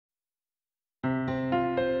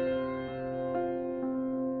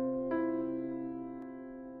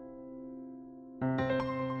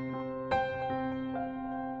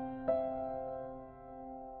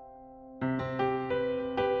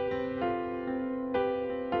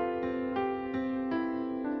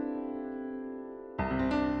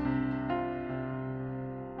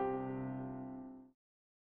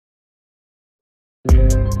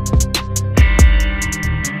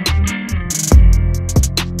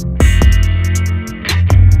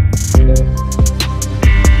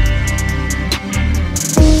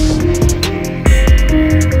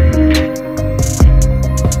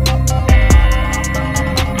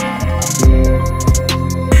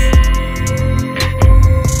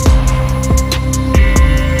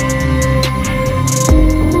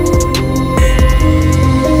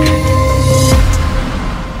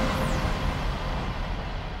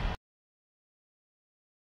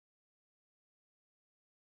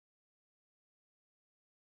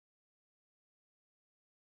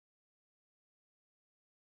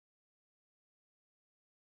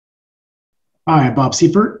Hi, I'm Bob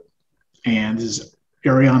Seifert, and this is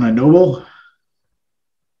Ariana Noble,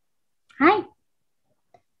 Hi.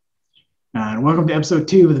 and welcome to episode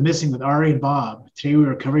 2 of The Missing with Ari and Bob. Today we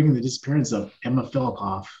are covering the disappearance of Emma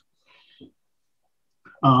Fillipoff.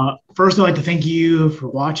 First, I'd like to thank you for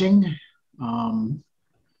watching um,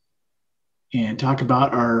 and talk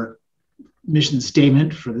about our mission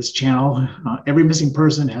statement for this channel. Every missing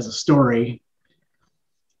person has a story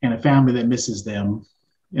and a family that misses them.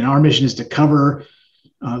 And our mission is to cover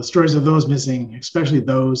the stories of those missing, especially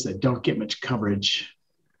those that don't get much coverage.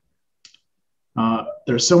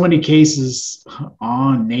 There's so many cases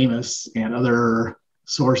on NamUs and other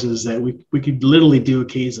sources that we could literally do a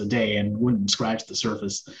case a day and wouldn't scratch the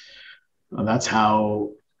surface. That's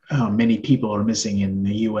how many people are missing in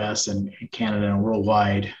the US and Canada and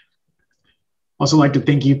worldwide. Also like to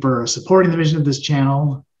thank you for supporting the mission of this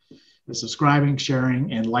channel, subscribing,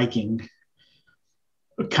 sharing, and liking.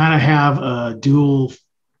 We kind of have a dual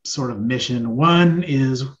sort of mission. One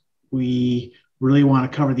is we really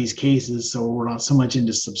want to cover these cases, so we're not so much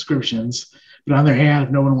into subscriptions. But on the other hand,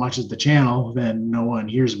 if no one watches the channel, then no one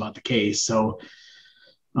hears about the case. So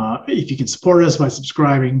if you can support us by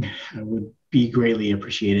subscribing, it would be greatly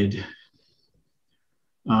appreciated.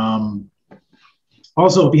 Also,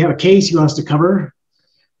 if you have a case you want us to cover,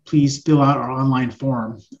 please fill out our online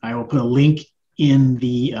form. I will put a link in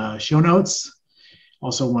the show notes.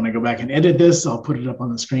 Also, when I go back and edit this, I'll put it up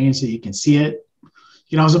on the screen so you can see it. You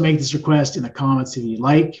can also make this request in the comments if you'd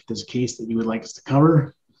like, if there's a case that you would like us to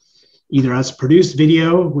cover. Either as produced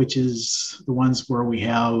video, which is the ones where we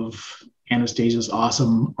have Anastasia's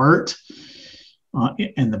awesome art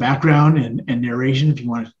in the background and narration, if you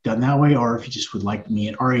want it done that way, or if you just would like me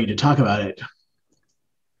and Ari to talk about it.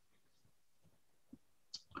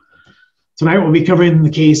 Tonight we'll be covering the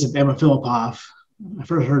case of Emma Fillipoff. I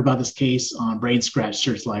first heard about this case on Brain Scratch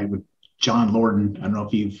Searchlight with John Lorden. I don't know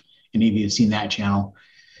if any of you have seen that channel.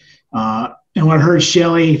 And when I heard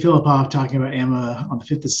Shelley Fillipoff talking about Emma on the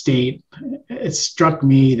Fifth Estate, it struck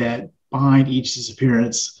me that behind each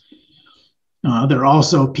disappearance, there are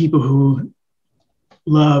also people who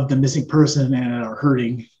love the missing person and are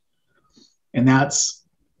hurting. And that's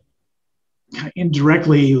kind of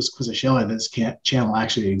indirectly, it was because of Shelley that this channel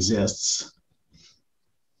actually exists.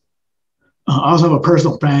 I also have a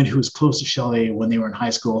personal friend who was close to Shelley when they were in high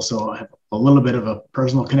school, so I have a little bit of a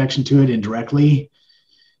personal connection to it indirectly.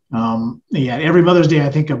 Every Mother's Day, I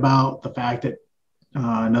think about the fact that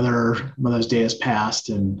another Mother's Day has passed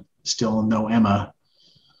and still no Emma.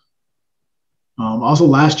 Also,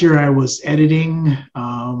 last year I was editing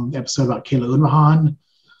the episode about Kayla Unmahan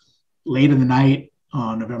late in the night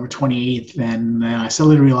on November 28th, and then I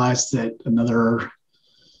suddenly realized that another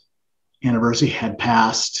anniversary had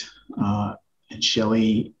passed. And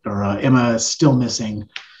Shelley or Emma is still missing.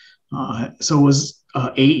 So it was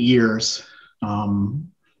 8 years,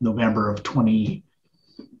 November of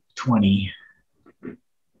 2020.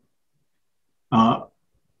 I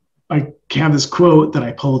have this quote that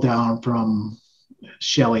I pulled down from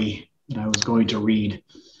Shelley that I was going to read.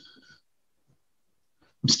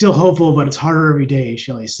 I'm still hopeful, but it's harder every day,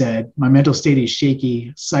 Shelley said. My mental state is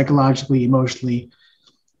shaky, psychologically, emotionally.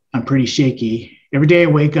 I'm pretty shaky. Every day I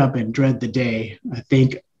wake up and dread the day. I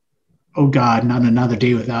think, oh God, not another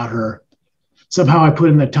day without her. Somehow I put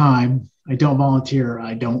in the time. I don't volunteer.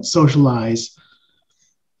 I don't socialize.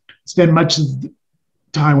 Spend much of the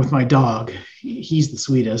time with my dog. He's the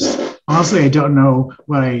sweetest. Honestly, I don't know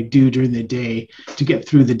what I do during the day to get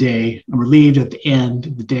through the day. I'm relieved at the end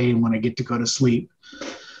of the day when I get to go to sleep.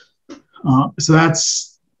 So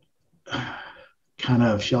that's kind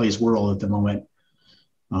of Shelley's world at the moment.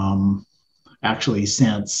 Actually,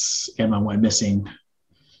 since Emma went missing.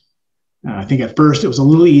 I think at first it was a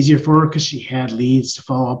little easier for her because she had leads to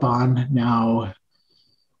follow up on. Now,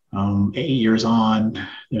 8 years on,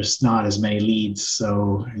 there's not as many leads.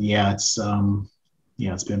 So it's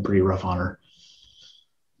been pretty rough on her.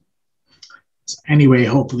 So anyway,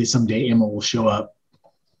 hopefully someday Emma will show up.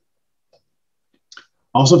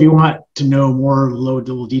 Also, if you want to know more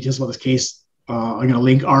little details about this case, I'm going to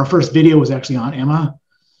link our first video was actually on Emma.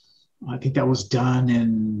 I think that was done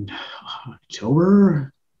in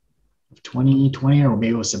October of 2020, or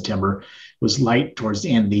maybe it was September. It was light towards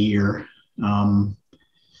the end of the year. So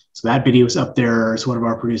that video is up there. It's one of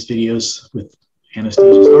our produced videos with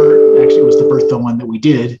Anastasia's art. Actually, it was the first one that we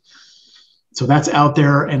did. So that's out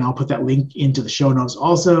there, and I'll put that link into the show notes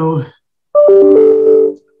also.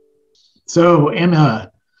 So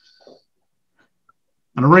Emma,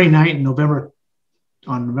 on a rainy night on November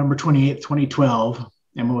 28th, 2012,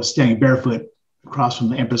 Emma was standing barefoot across from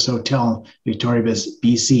the Empress Hotel in Victoria,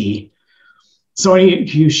 BC. somebody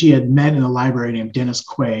who she had met in the library named Dennis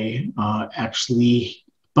Quay actually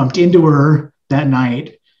bumped into her that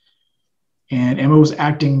night, and Emma was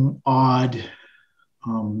acting odd,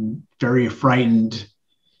 very frightened,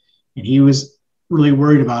 and he was really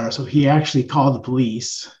worried about her. So he actually called the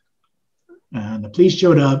police, and the police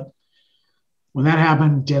showed up. When that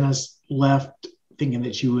happened, Dennis left thinking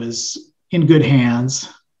that she was in good hands.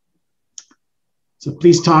 So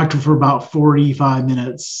police talked to her for about 45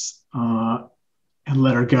 minutes and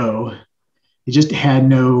let her go. They just had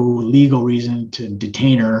no legal reason to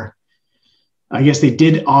detain her. I guess they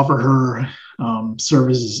did offer her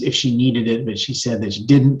services if she needed it, but she said that she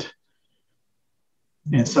didn't.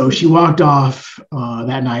 And so she walked off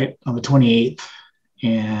that night on the 28th,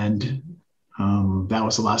 and that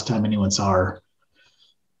was the last time anyone saw her.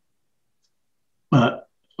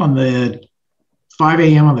 On the 5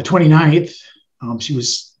 a.m. on the 29th, she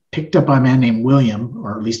was picked up by a man named William,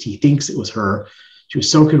 or at least he thinks it was her. She was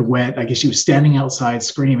soaking wet. I guess she was standing outside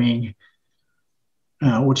screaming.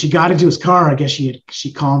 When she got into his car, I guess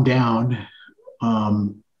she calmed down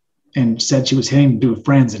and said she was heading to do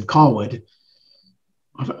friends in Colwood.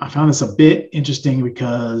 I found this a bit interesting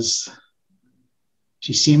because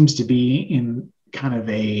she seems to be in kind of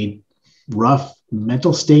a rough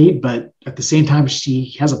mental state, but at the same time,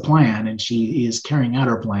 she has a plan and she is carrying out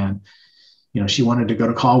her plan. You know, she wanted to go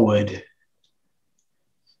to Colwood.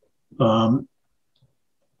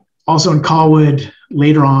 Also in Colwood,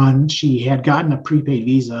 later on, she had gotten a prepaid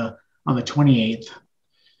visa on the 28th,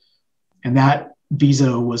 and that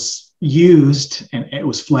visa was used and it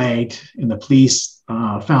was flagged, and the police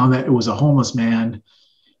found that it was a homeless man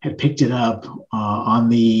had picked it up on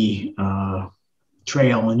the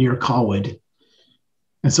trail near Colwood.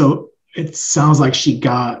 And so it sounds like she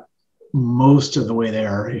got most of the way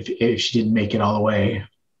there if she didn't make it all the way.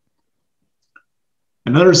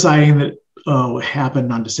 Another sighting that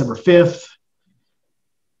happened on December 5th.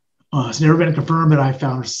 It's never been confirmed, but I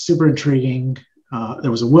found super intriguing.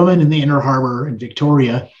 There was a woman in the Inner Harbor in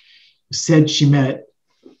Victoria who said she met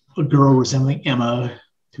a girl resembling Emma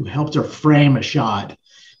who helped her frame a shot.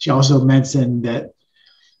 She also mentioned that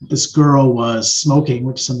this girl was smoking,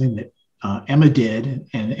 which is something that Emma did,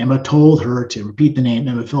 and Emma told her to repeat the name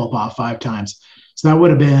Emma Fillipoff 5 times. So that would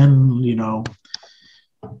have been,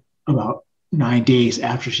 about 9 days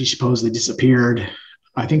after she supposedly disappeared.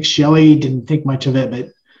 I think Shelley didn't think much of it, but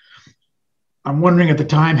I'm wondering at the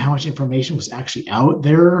time how much information was actually out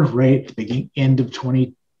there right at the end of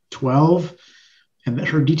 2012, and that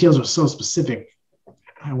her details were so specific.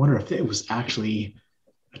 I wonder if it was actually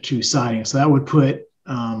a true sighting. So that would put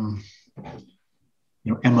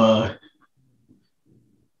Emma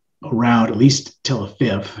around at least till the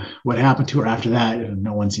 5th. What happened to her after that,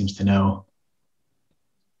 no one seems to know.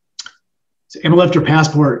 So Emma left her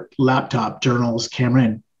passport, laptop, journals, camera,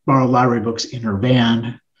 and borrowed library books in her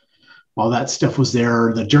van. While that stuff was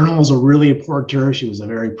there, the journals were really important to her. She was a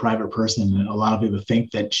very private person, and a lot of people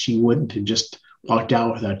think that she wouldn't have just walked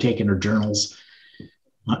out without taking her journals.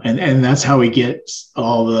 And that's how we get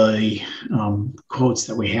all the quotes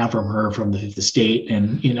that we have from her from the state,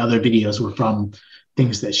 and in other videos were from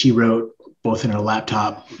things that she wrote both in her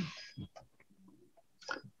laptop. A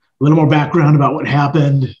little more background about what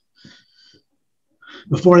happened.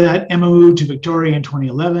 Before that, Emma moved to Victoria in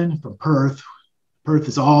 2011 from Perth. Perth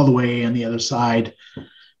is all the way on the other side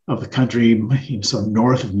of the country, so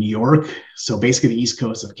north of New York, so basically the east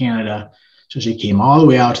coast of Canada. So she came all the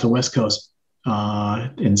way out to the west coast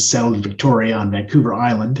and settled in Victoria on Vancouver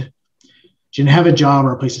Island. She didn't have a job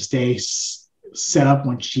or a place to stay set up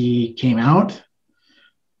when she came out.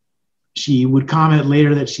 She would comment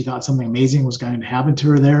later that she thought something amazing was going to happen to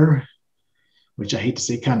her there, which I hate to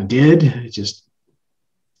say kind of did. It just,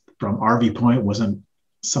 from our viewpoint, wasn't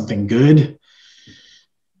something good.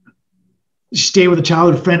 She stayed with a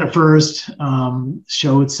childhood friend at first,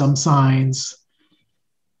 showed some signs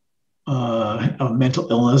of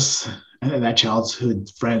mental illness. And that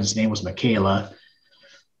childhood friend's name was Michaela.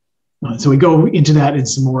 So we go into that and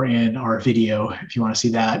some more in our video if you want to see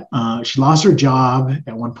that. She lost her job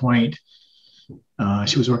at one point.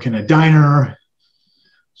 She was working at a diner.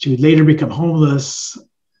 She would later become homeless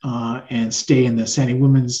and stay in the Sandy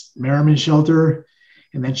Women's Merriman shelter.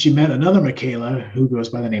 And then she met another Michaela who goes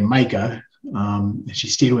by the name Micah. And she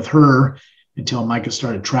stayed with her until Micah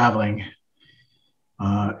started traveling.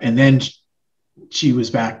 And then she was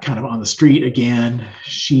back kind of on the street again.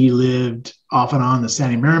 She lived off and on the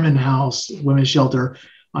Sandy Merriman house, women's shelter,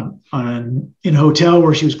 in a hotel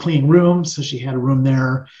where she was cleaning rooms. So she had a room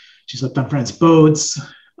there. She slept on friends' boats.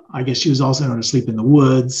 I guess she was also known to sleep in the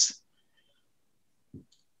woods.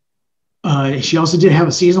 She also did have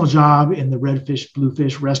a seasonal job in the Redfish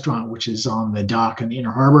Bluefish restaurant, which is on the dock in the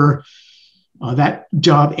Inner Harbor. That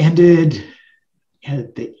job ended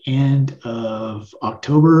at the end of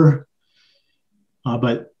October,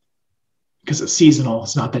 but because it's seasonal,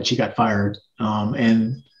 it's not that she got fired.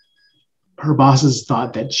 And her bosses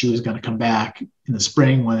thought that she was going to come back in the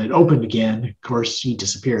spring when it opened again. Of course, she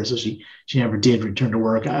disappeared, so she never did return to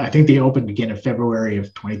work. I think they opened again in February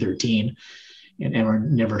of 2013, and Emma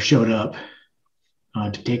never showed up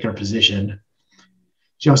to take her position.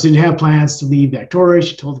 She also didn't have plans to leave Victoria.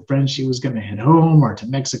 She told the friends she was going to head home or to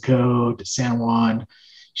Mexico, to San Juan,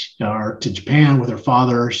 or to Japan with her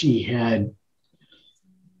father. She had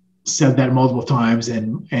said that multiple times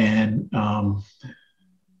and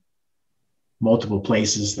multiple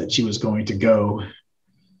places that she was going to go.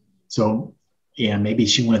 So yeah, maybe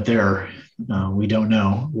she went there. We don't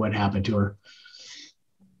know what happened to her.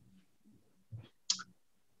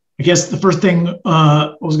 I guess the first thing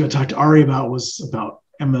I was going to talk to Ari about was about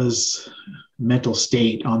Emma's mental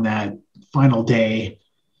state on that final day.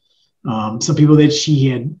 Some people that she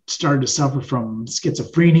had started to suffer from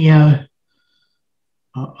schizophrenia.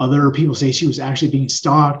 Other people say she was actually being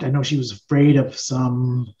stalked. I know she was afraid of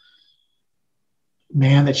some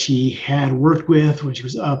man that she had worked with when she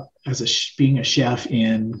was up as being a chef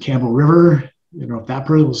in Campbell River. You know, if that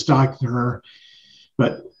person was stalking her,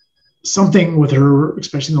 but something with her,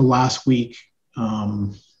 especially in the last week,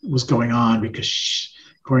 was going on because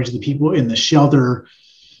according to the people in the shelter,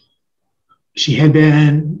 she had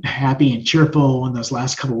been happy and cheerful. In those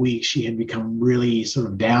last couple of weeks, she had become really sort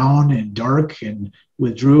of down and dark and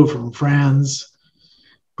withdrew from friends,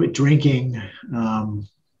 quit drinking,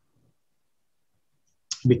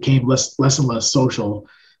 became less and less social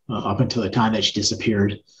up until the time that she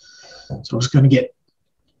disappeared. So I was going to get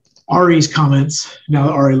Ari's comments. Now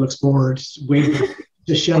that Ari looks bored, just waiting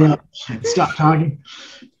to shut up and stop talking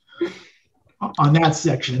on that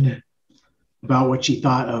section about what she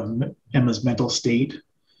thought of Emma's mental state.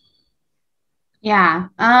 Yeah.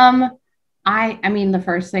 I mean, the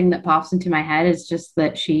first thing that pops into my head is just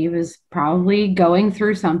that she was probably going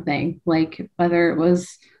through something, like whether it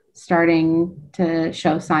was starting to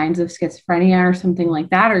show signs of schizophrenia or something like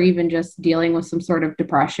that, or even just dealing with some sort of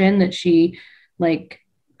depression that she like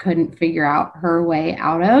couldn't figure out her way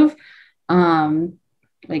out of,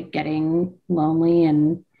 like getting lonely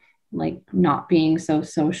and like not being so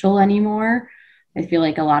social anymore. I feel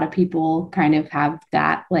like a lot of people kind of have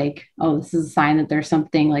that, like, oh, this is a sign that there's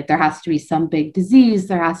something, like there has to be some big disease,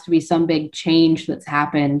 there has to be some big change that's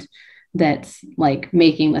happened that's like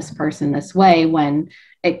making this person this way, when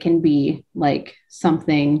it can be like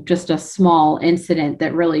something, just a small incident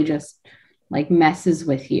that really just like messes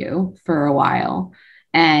with you for a while.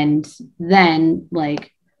 And then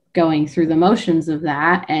like going through the motions of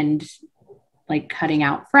that and like cutting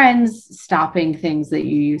out friends, stopping things that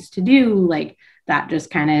you used to do, like that just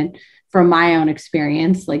kind of, from my own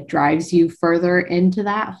experience, like drives you further into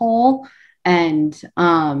that hole. And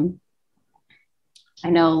I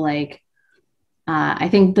know like I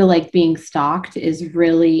think the like being stalked is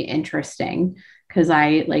really interesting, because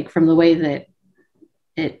I like, from the way that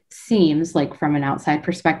it seems like from an outside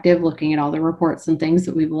perspective, looking at all the reports and things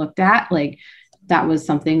that we've looked at, like that was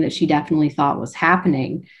something that she definitely thought was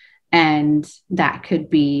happening. And that could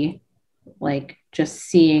be like just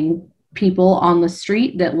seeing people on the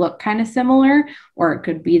street that look kind of similar, or it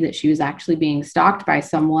could be that she was actually being stalked by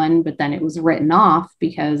someone, but then it was written off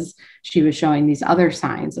because she was showing these other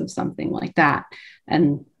signs of something like that.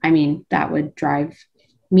 And I mean, that would drive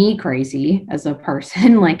me crazy as a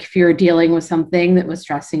person. Like if you're dealing with something that was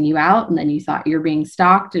stressing you out and then you thought you're being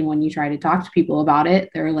stalked, and when you try to talk to people about it,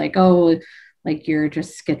 they're like, oh, like you're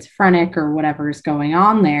just schizophrenic or whatever's going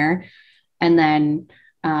on there. And then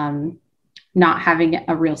not having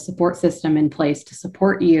a real support system in place to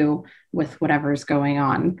support you with whatever's going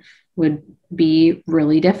on would be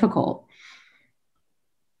really difficult.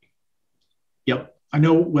 Yep. I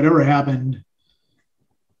know whatever happened,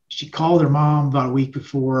 she called her mom about a week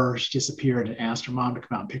before she disappeared and asked her mom to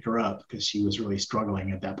come out and pick her up because she was really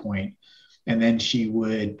struggling at that point. And then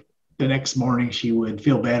the next morning, she would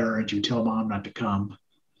feel better and she would tell mom not to come.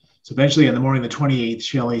 So eventually on the morning of the 28th,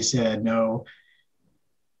 Shelley said, no,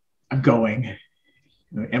 I'm going.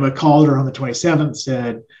 Emma called her on the 27th,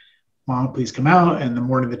 said, mom, please come out. And the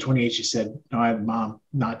morning of the 28th, she said, no, mom,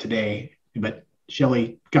 not today. But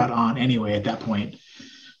Shelley got on anyway at that point.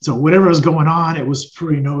 So whatever was going on, it was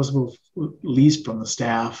pretty noticeable, at least from the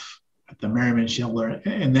staff at the Merriman shelter.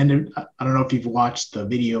 And then I don't know if you've watched the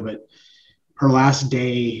video, but her last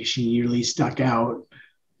day, she really stuck out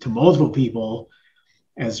to multiple people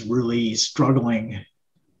as really struggling.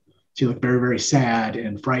 she looked very, very sad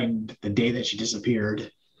and frightened the day that she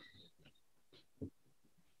disappeared.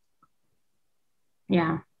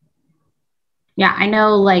 Yeah. Yeah. I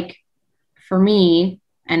know, like, for me,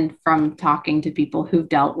 and from talking to people who've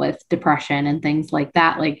dealt with depression and things like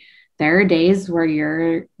that, like, there are days where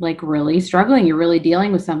you're like really struggling, you're really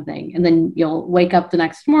dealing with something, and then you'll wake up the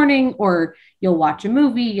next morning, or you'll watch a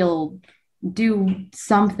movie, you'll do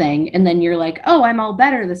something, and then you're like, oh, I'm all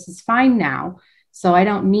better, this is fine now, so I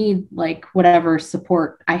don't need like whatever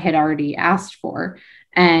support I had already asked for.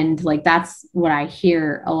 And like that's what I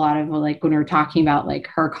hear a lot of, like when we're talking about like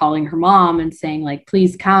her calling her mom and saying like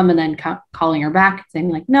please come, and then calling her back and saying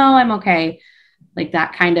like no, I'm okay, like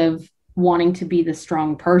that kind of wanting to be the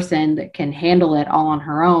strong person that can handle it all on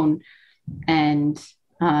her own. And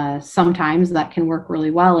sometimes that can work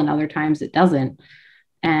really well, and other times it doesn't.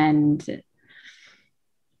 And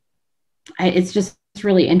it's just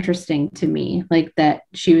really interesting to me, like that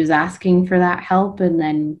she was asking for that help and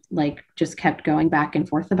then like just kept going back and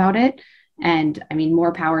forth about it. And I mean,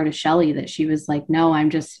 more power to Shelley that she was like, no, I'm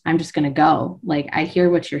just going to go. Like, I hear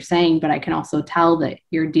what you're saying, but I can also tell that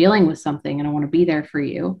you're dealing with something and I want to be there for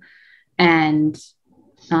you. And,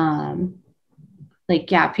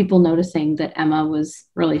 like, yeah, people noticing that Emma was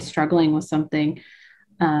really struggling with something,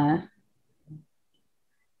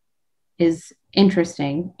 is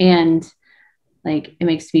interesting. And like it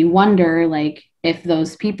makes me wonder like if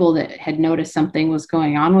those people that had noticed something was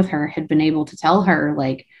going on with her had been able to tell her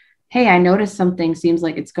like, hey, I noticed something seems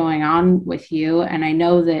like it's going on with you, and I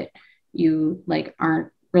know that you like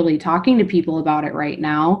aren't really talking to people about it right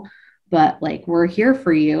now, but like we're here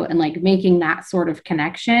for you, and like making that sort of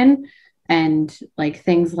connection and like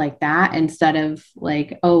things like that, instead of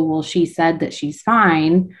like, oh well, she said that she's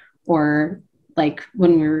fine. Or like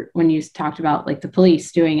when you talked about like the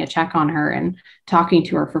police doing a check on her and talking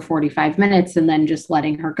to her for 45 minutes and then just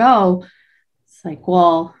letting her go, it's like,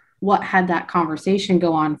 well, what had that conversation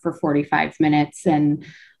go on for 45 minutes? And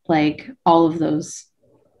like all of those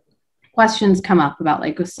questions come up about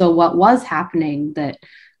like, so what was happening that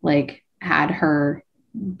like had her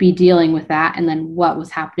be dealing with that, and then what was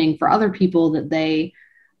happening for other people that they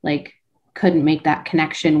like couldn't make that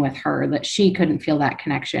connection with her, that she couldn't feel that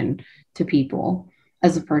connection to people,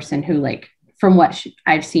 as a person who like, from what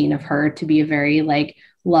I've seen of her, to be a very like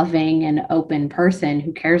loving and open person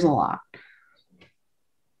who cares a lot.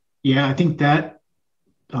 Yeah, I think that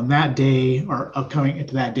on that day or upcoming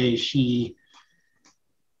into that day, she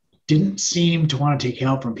didn't seem to want to take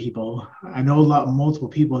help from people. I know multiple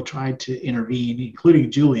people tried to intervene,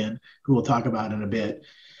 including Julian, who we'll talk about in a bit.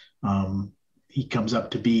 He comes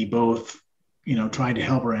up to be both, trying to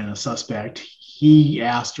help her and a suspect. He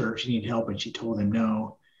asked her if she needed help, and she told him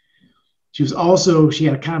no. She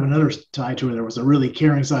had a kind of another side to her. There was a really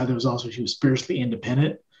caring side. There was also, she was spiritually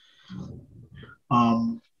independent.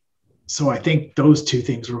 So I think those two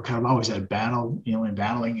things were kind of always at battle, and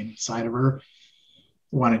battling inside of her.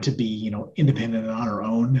 Wanted to be, independent and on her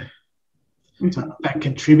own. Mm-hmm. So that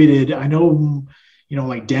contributed. I know,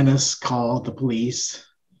 like Dennis called the police.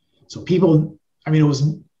 So people, it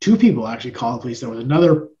was two people actually called the police. There was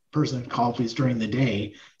another person that called police during the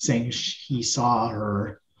day saying he saw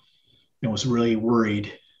her and was really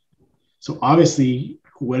worried. So obviously,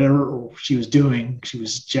 whatever she was doing, she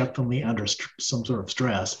was definitely under some sort of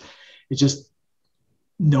stress. It's just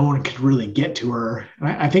no one could really get to her. And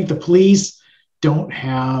I think the police don't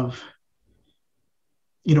have,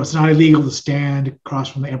 it's not illegal to stand across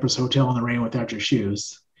from the Empress Hotel in the rain without your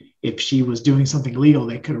shoes. If she was doing something illegal,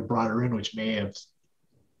 they could have brought her in, which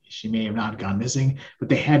she may have not gone missing, but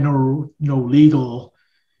they had no legal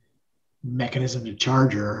mechanism to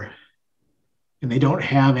charge her. And they don't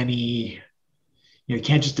have any, you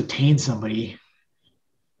can't just detain somebody,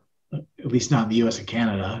 at least not in the US and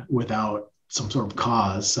Canada, without some sort of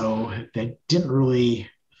cause. So they didn't really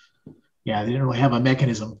have a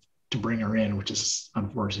mechanism to bring her in, which is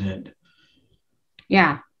unfortunate.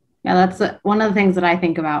 Yeah. That's one of the things that I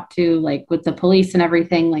think about too, like with the police and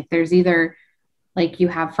everything. Like there's either like you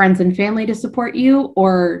have friends and family to support you,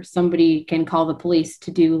 or somebody can call the police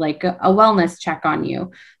to do like a wellness check on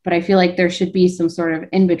you. But I feel like there should be some sort of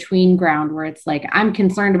in-between ground where it's like, I'm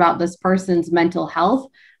concerned about this person's mental health,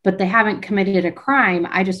 but they haven't committed a crime.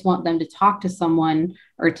 I just want them to talk to someone,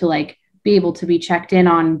 or to like be able to be checked in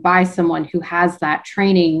on by someone who has that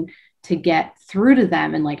training to get through to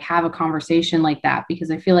them and like have a conversation like that.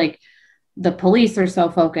 Because I feel like the police are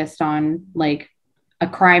so focused on like a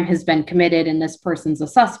crime has been committed and this person's a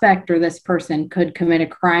suspect, or this person could commit a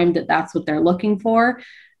crime, that's what they're looking for.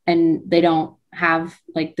 And they don't have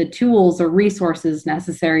like the tools or resources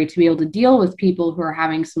necessary to be able to deal with people who are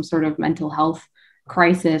having some sort of mental health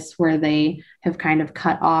crisis where they have kind of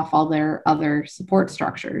cut off all their other support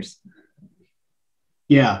structures.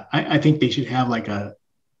 Yeah, I think they should have like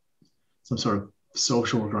some sort of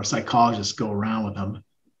social worker or psychologist go around with them,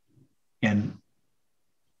 and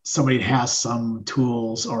somebody has some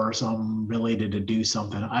tools or some ability to do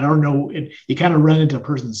something. I don't know. You kind of run into a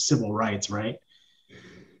person's civil rights, right?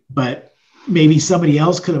 But maybe somebody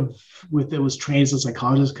else could have, with it was trained as a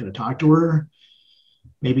psychologist, could have talked to her.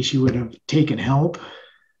 Maybe she would have taken help.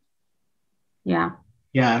 Yeah.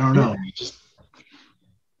 Yeah, I don't know.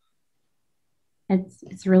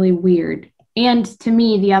 It's really weird. And to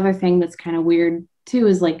me, the other thing that's kind of weird too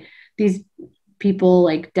is like these people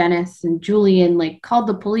like Dennis and Julian like called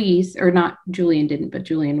the police, or not Julian didn't, but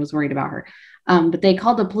Julian was worried about her. But they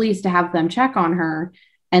called the police to have them check on her,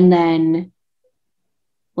 and then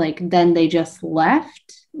they just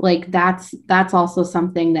left. Like that's also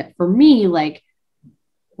something that for me, like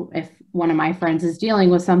if one of my friends is dealing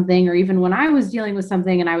with something, or even when I was dealing with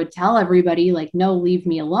something and I would tell everybody like, no, leave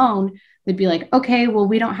me alone, they'd be like, okay, well,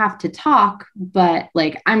 we don't have to talk, but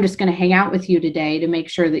like, I'm just going to hang out with you today to make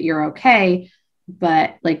sure that you're okay.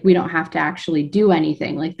 But like, we don't have to actually do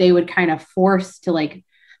anything. Like they would kind of force to like,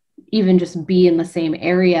 even just be in the same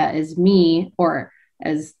area as me, or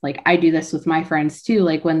as like, I do this with my friends too.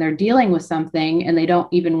 Like when they're dealing with something and they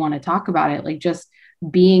don't even want to talk about it, like just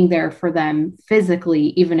being there for them physically,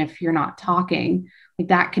 even if you're not talking, like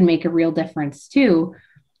that can make a real difference too.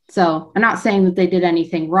 So I'm not saying that they did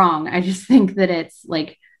anything wrong. I just think that it's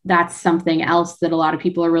like, that's something else that a lot of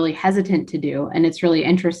people are really hesitant to do. And it's really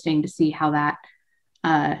interesting to see how that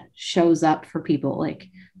shows up for people. Like,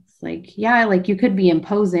 it's like, yeah, like you could be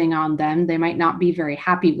imposing on them. They might not be very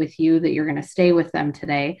happy with you that you're going to stay with them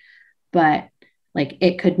today, but like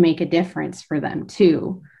it could make a difference for them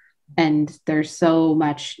too. And there's so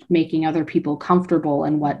much making other people comfortable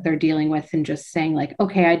in what they're dealing with, and just saying like,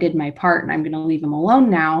 okay, I did my part and I'm going to leave them alone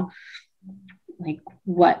now. Like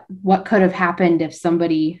what could have happened if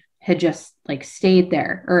somebody had just like stayed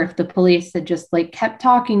there, or if the police had just like kept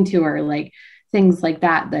talking to her, like things like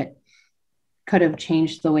that, that could have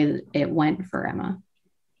changed the way that it went for Emma.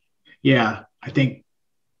 Yeah, I think,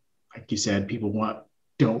 like you said, people want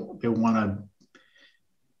to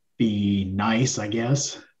be nice, I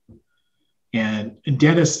guess. And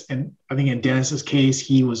Dennis, and I think in Dennis's case,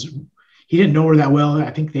 he didn't know her that well.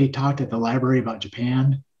 I think they talked at the library about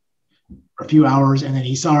Japan for a few hours, and then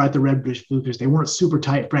he saw her at the Red British Bluefish. They weren't super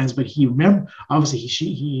tight friends, but he remember, obviously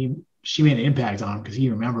she made an impact on him because he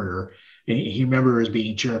remembered her. He remembered her as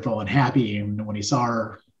being cheerful and happy. And when he saw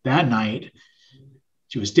her that night,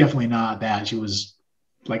 she was definitely not that. She was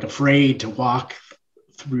like afraid to walk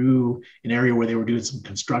through an area where they were doing some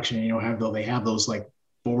construction. They have those like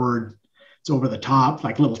board, it's over the top,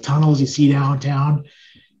 like little tunnels you see downtown.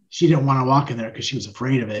 She didn't want to walk in there because she was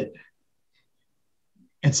afraid of it.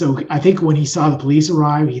 And so I think when he saw the police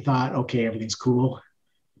arrive, he thought, okay, everything's cool.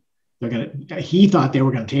 He thought they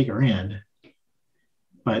were going to take her in.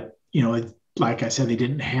 But, like I said, they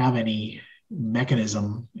didn't have any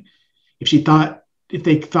mechanism. If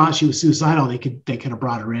they thought she was suicidal, they could have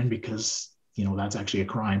brought her in, because, that's actually a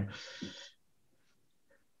crime.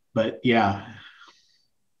 But yeah,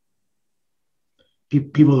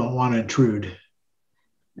 people don't want to intrude.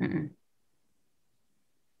 Mm-mm.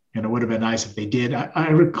 And it would have been nice if they did.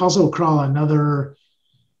 I also recall another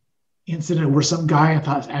incident where some guy I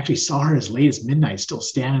thought actually saw her as late as midnight still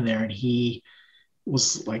standing there, and he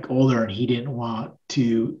was like older, and he didn't want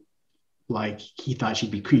to, like, he thought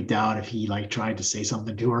she'd be creeped out if he like tried to say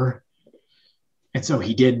something to her. And so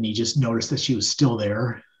he did, and he just noticed that she was still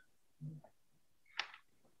there.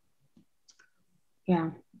 Yeah.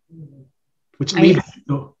 Which leads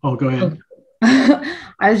go ahead.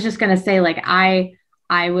 I was just going to say, like, I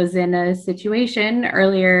was in a situation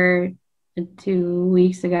earlier 2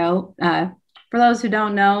 weeks ago. For those who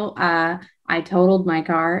don't know, I totaled my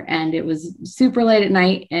car, and it was super late at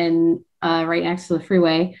night and right next to the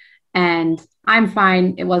freeway. And I'm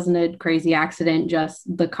fine. It wasn't a crazy accident. Just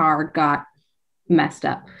the car got messed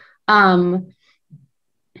up. But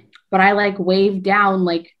I like waved down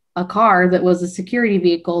like a car that was a security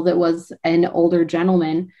vehicle that was an older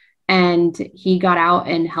gentleman, and he got out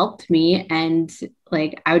and helped me. And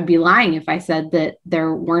like, I would be lying if I said that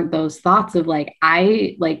there weren't those thoughts of like,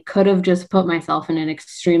 I like could have just put myself in an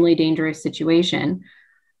extremely dangerous situation.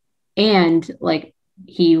 And like,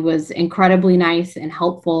 he was incredibly nice and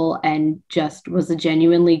helpful and just was a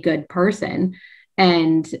genuinely good person.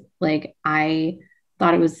 And like, I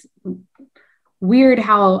thought it was weird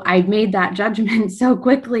how I made that judgment so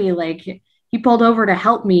quickly. Like, he pulled over to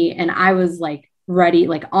help me, and I was like ready,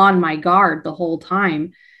 like on my guard the whole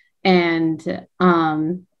time. And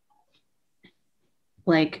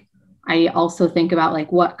like I also think about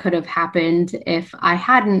like what could have happened if I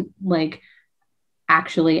hadn't like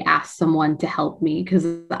actually ask someone to help me, because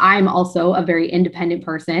I'm also a very independent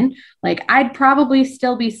person. Like I'd probably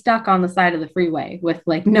still be stuck on the side of the freeway with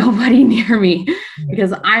like nobody near me,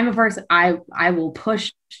 because I'm a person, I will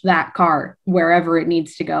push that car wherever it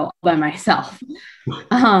needs to go by myself.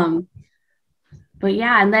 Um but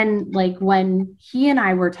yeah, and then like when he and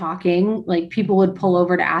I were talking, like people would pull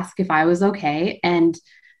over to ask if I was okay, and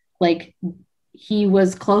like he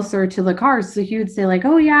was closer to the cars, so he would say like,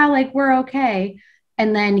 oh yeah, like we're okay.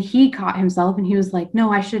 And then he caught himself and he was like,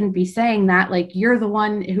 no, I shouldn't be saying that, like you're the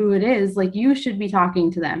one who it is, like you should be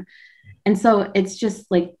talking to them. And so it's just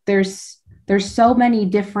like there's so many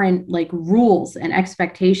different like rules and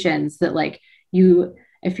expectations that like you,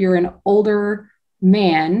 if you're an older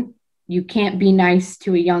man, you can't be nice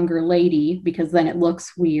to a younger lady because then it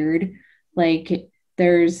looks weird. Like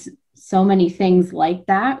there's so many things like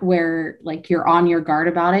that where like you're on your guard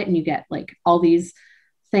about it and you get like all these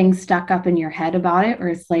things stuck up in your head about it. Or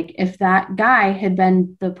it's like if that guy had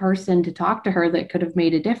been the person to talk to her that could have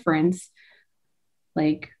made a difference,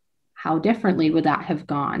 like how differently would that have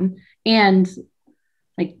gone? And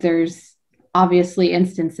like there's obviously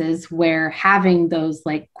instances where having those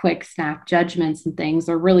like quick snap judgments and things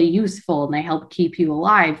are really useful and they help keep you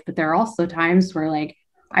alive. But there are also times where like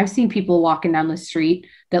I've seen people walking down the street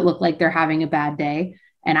that look like they're having a bad day.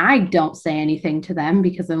 And I don't say anything to them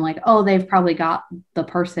because I'm like, oh, they've probably got the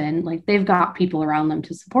person, like they've got people around them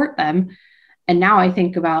to support them. And now I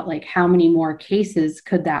think about like how many more cases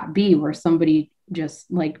could that be where somebody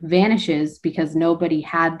just like vanishes because nobody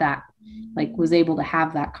had that, like was able to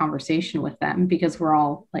have that conversation with them, because we're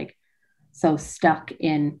all like so stuck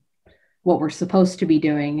in what we're supposed to be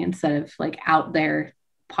doing instead of like out there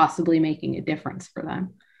possibly making a difference for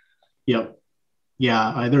them. Yep.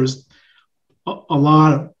 Yeah. There's a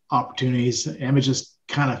lot of opportunities. Emma just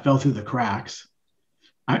kind of fell through the cracks.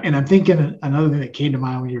 And I'm thinking another thing that came to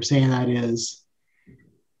mind when you were saying that is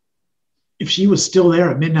if she was still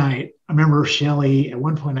there at midnight. I remember Shelly at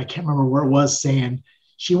one point, I can't remember where it was, saying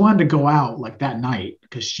she wanted to go out like that night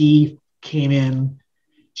because she came in,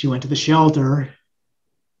 she went to the shelter,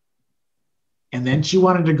 and then she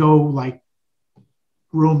wanted to go like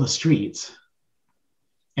roam the streets.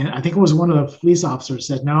 And I think it was one of the police officers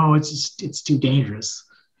said, no, it's too dangerous.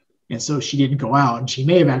 And so she didn't go out, and she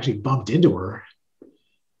may have actually bumped into her.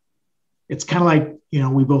 It's kind of like,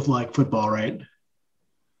 we both like football, right?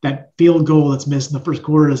 That field goal that's missed in the first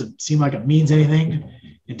quarter doesn't seem like it means anything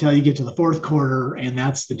until you get to the fourth quarter, and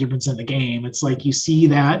that's the difference in the game. It's like you see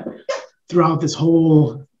that throughout this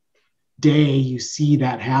whole day, you see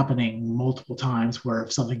that happening multiple times where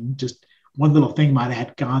if something, just one little thing might have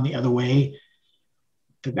had gone the other way,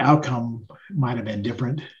 the outcome might have been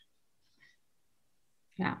different.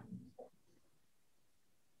 Yeah.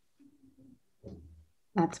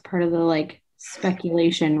 That's part of the like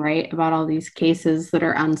speculation, right? About all these cases that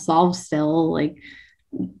are unsolved still. Like,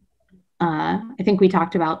 I think we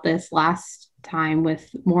talked about this last time with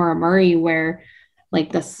Maura Murray, where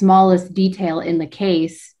like the smallest detail in the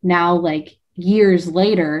case now, like years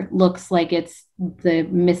later, looks like it's the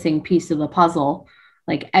missing piece of the puzzle.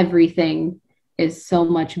 Like everything is so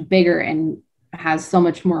much bigger and has so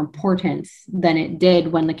much more importance than it did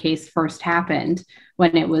when the case first happened,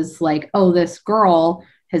 when it was like, oh, this girl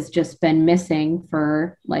has just been missing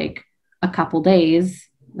for like a couple days.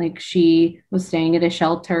 Like she was staying at a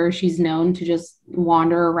shelter. She's known to just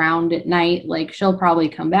wander around at night. Like she'll probably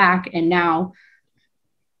come back. And now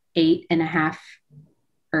 8.5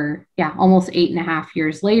 or yeah, almost 8.5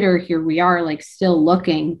 years later, here we are like still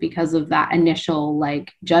looking because of that initial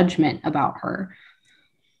like judgment about her.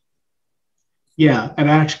 Yeah, and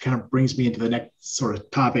that actually kind of brings me into the next sort of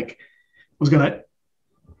topic. I was going to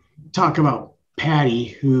talk about Patty,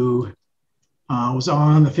 who was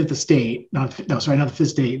on the Fifth Estate. Not the Fifth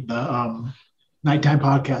Estate, the nighttime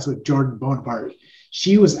podcast with Jordan Bonapart.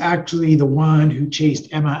 She was actually the one who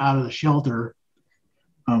chased Emma out of the shelter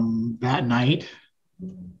that night,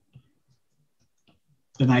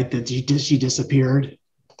 the night that she disappeared.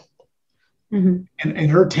 Mm-hmm. And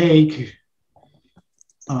her take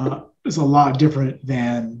is a lot different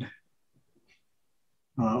than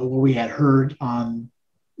what we had heard on,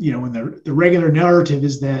 when the regular narrative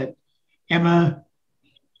is that Emma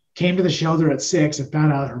came to the shelter at 6 and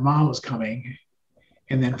found out her mom was coming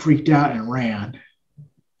and then freaked out and ran.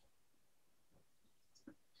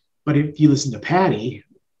 But if you listen to Patty,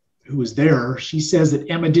 who was there, she says that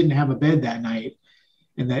Emma didn't have a bed that night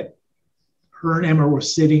and that her and Emma were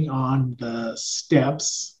sitting on the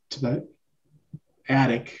steps to the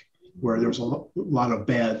attic where there was a lot of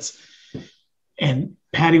beds. And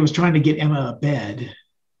Patty was trying to get Emma a bed,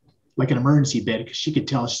 like an emergency bed, because she could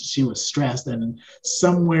tell she was stressed. And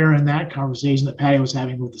somewhere in that conversation that Patty was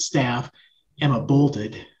having with the staff, Emma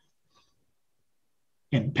bolted,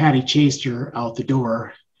 and Patty chased her out the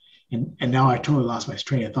door. And now I totally lost my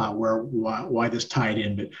train of thought why this tied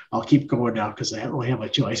in, but I'll keep going now because I don't really have a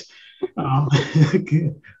choice. Um,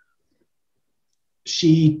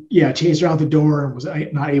 she chased her out the door and was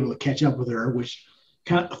not able to catch up with her, which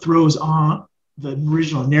kind of throws on the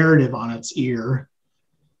original narrative on its ear,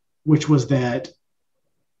 which was that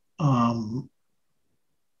Emma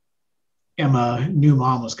knew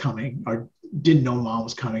mom was coming or didn't know mom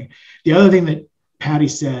was coming. The other thing that Patty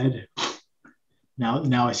said,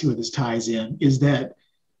 now I see where this ties in, is that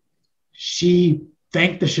she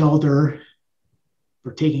thanked the shelter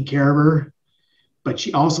for taking care of her, but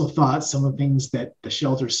she also thought some of the things that the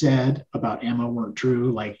shelter said about Emma weren't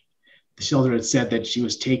true. Like the shelter had said that she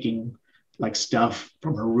was taking like stuff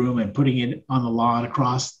from her room and putting it on the lawn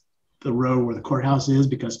across the road where the courthouse is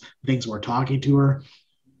because things were talking to her.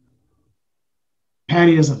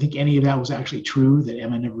 Patty doesn't think any of that was actually true, that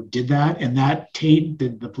Emma never did that. And that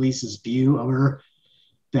tainted the police's view of her,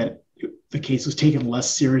 that the case was taken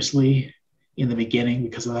less seriously in the beginning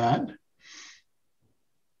because of that.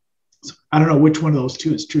 So I don't know which one of those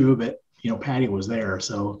two is true, but Patty was there.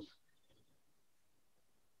 So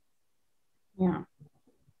Yeah.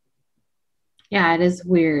 Yeah, it is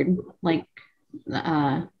weird. Like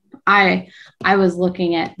I was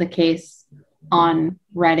looking at the case on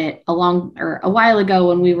Reddit a while ago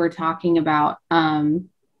when we were talking about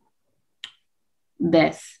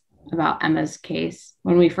this, about Emma's case,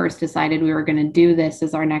 when we first decided we were going to do this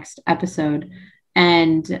as our next episode.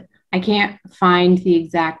 And I can't find the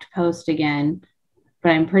exact post again,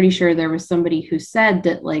 but I'm pretty sure there was somebody who said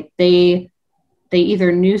that like they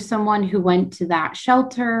either knew someone who went to that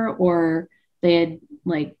shelter, or they had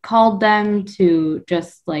like called them to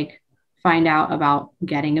just like find out about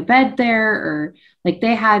getting a bed there, or like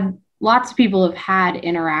they had lots of people have had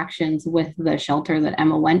interactions with the shelter that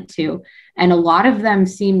Emma went to. And a lot of them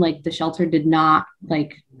seemed like the shelter did not,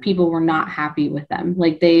 like people were not happy with them.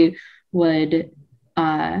 Like they would,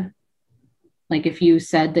 like if you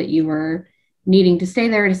said that you were needing to stay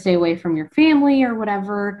there to stay away from your family or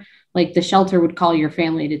whatever, like the shelter would call your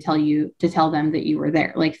family to tell them that you were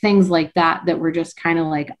there, like things like that were just kind of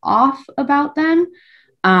like off about them.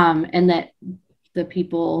 And that the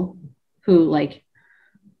people who like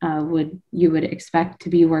you would expect to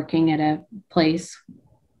be working at a place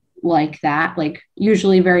like that, like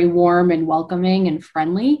usually very warm and welcoming and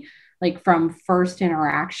friendly, like from first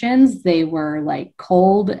interactions, they were like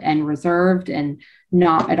cold and reserved and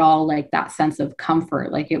not at all like that sense of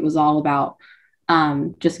comfort. Like it was all about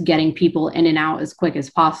just getting people in and out as quick as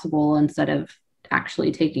possible instead of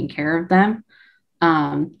actually taking care of them.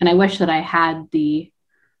 And I wish that I had the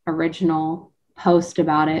original post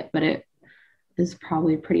about it, but it is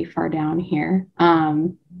probably pretty far down here.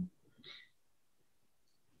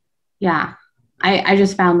 Yeah, I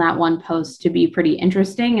just found that one post to be pretty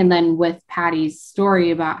interesting. And then with Patty's story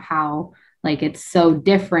about how like it's so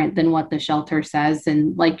different than what the shelter says.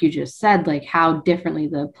 And like you just said, like how differently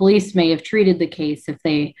the police may have treated the case if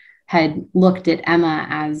they had looked at Emma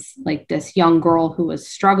as like this young girl who was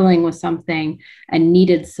struggling with something and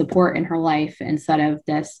needed support in her life, instead of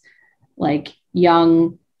this like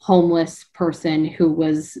young homeless person who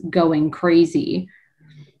was going crazy.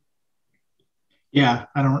 Yeah,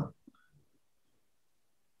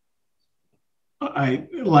 I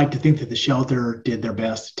like to think that the shelter did their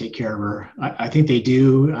best to take care of her. I think they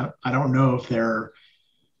do. I don't know if they're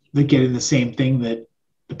getting the same thing that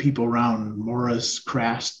the people around Morris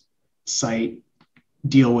crash site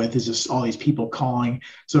deal with, is just all these people calling.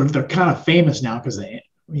 So they're kind of famous now because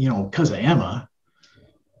of Emma.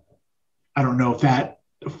 I don't know if that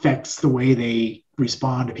affects the way they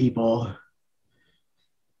respond to people.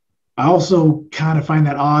 I also kind of find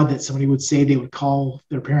that odd that somebody would say they would call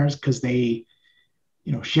their parents because they,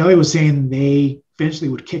 Shelley was saying they eventually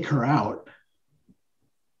would kick her out.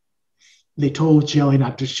 They told Shelley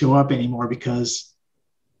not to show up anymore because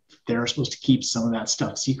they're supposed to keep some of that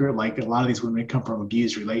stuff secret. Like a lot of these women come from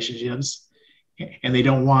abused relationships and they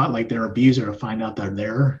don't want like their abuser to find out they're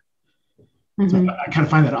there. Mm-hmm. So I kind of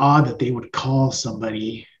find that odd that they would call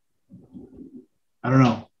somebody. I don't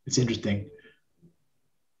know. It's interesting.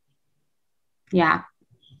 Yeah.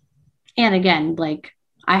 And again, like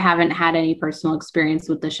I haven't had any personal experience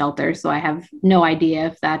with the shelter, so I have no idea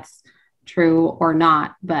if that's true or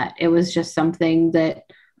not, but it was just something that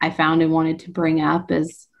I found and wanted to bring up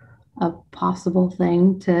as a possible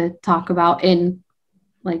thing to talk about in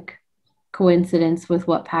like coincidence with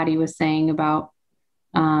what Patty was saying about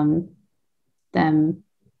them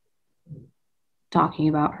talking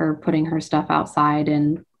about her putting her stuff outside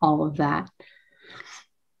and all of that.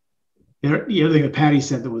 The other thing that Patty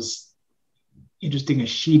said that was interesting is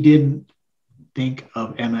she didn't think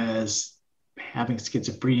of Emma as having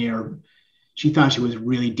schizophrenia, or she thought she was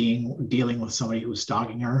really dealing with somebody who was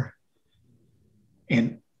stalking her.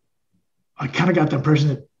 And I kind of got the impression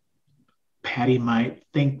that Patty might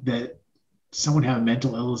think that someone having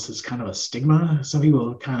mental illness is kind of a stigma. Some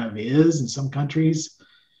people it kind of is in some countries.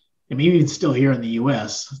 And maybe even still here in the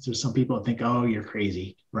US, there's some people that think, oh, you're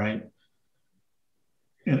crazy, right?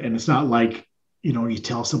 And it's not like, you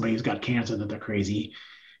tell somebody who's got cancer that they're crazy,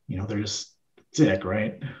 they're just sick,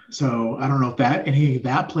 right? So I don't know if any of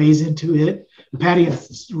that plays into it. Patty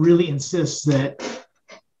really insists that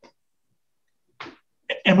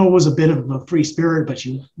Emma was a bit of a free spirit, but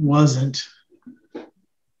she wasn't,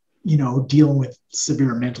 dealing with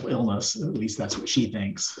severe mental illness. At least that's what she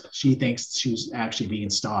thinks. She thinks she was actually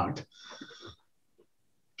being stalked.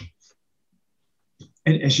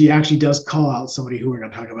 And she actually does call out somebody who we're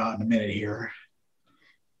going to talk about in a minute here.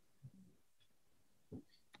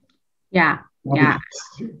 Yeah.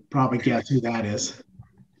 Probably guess who that is.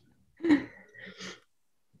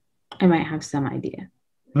 I might have some idea.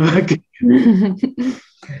 Okay.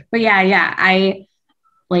 But yeah. I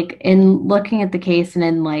like in looking at the case and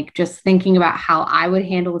in like just thinking about how I would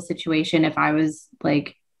handle a situation if I was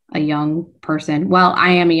like a young person. Well,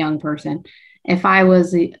 I am a young person. If I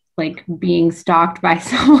was like being stalked by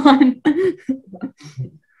someone,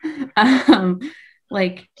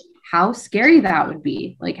 like how scary that would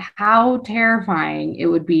be, like how terrifying it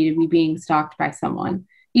would be to be being stalked by someone,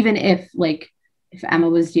 even if Emma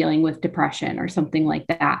was dealing with depression or something like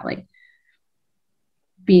that, like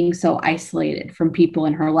being so isolated from people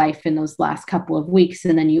in her life in those last couple of weeks.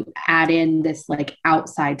 And then you add in this like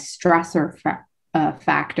outside stressor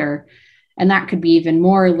factor. And that could be even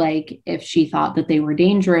more like if she thought that they were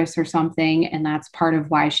dangerous or something. And that's part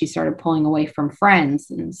of why she started pulling away from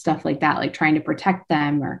friends and stuff like that, like trying to protect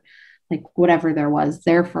them or like whatever there was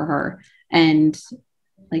there for her. And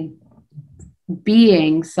like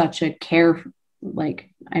being such a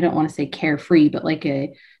I don't want to say carefree, but like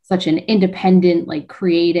such an independent, like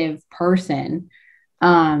creative person,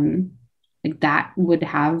 like that would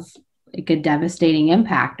have like a devastating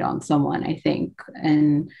impact on someone, I think.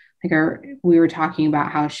 And like we were talking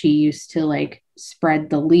about how she used to like spread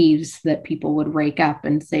the leaves that people would rake up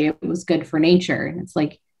and say it was good for nature. And it's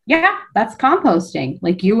like, yeah, that's composting.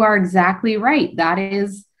 Like you are exactly right. That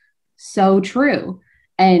is so true.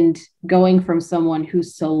 And going from someone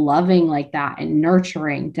who's so loving like that and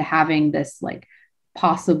nurturing to having this like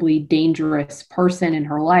possibly dangerous person in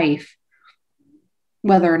her life,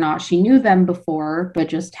 whether or not she knew them before, but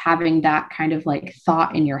just having that kind of like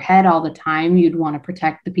thought in your head all the time, you'd want to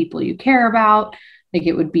protect the people you care about. Like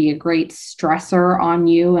it would be a great stressor on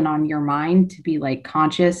you and on your mind to be like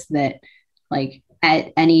conscious that like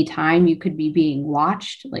at any time you could be being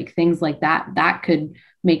watched, like things like that, that could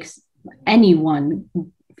make anyone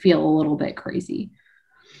feel a little bit crazy.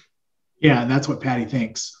 Yeah, and that's what Patty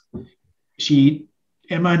thinks.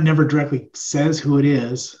 Emma never directly says who it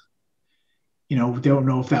is. We don't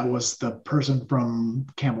know if that was the person from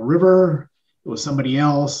Campbell River, it was somebody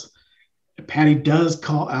else. Patty does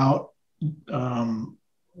call out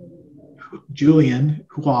Julian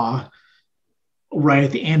Hua right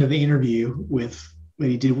at the end of the interview with what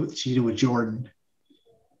she did with Jordan.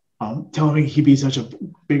 Telling me he'd be such a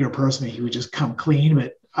bigger person that he would just come clean,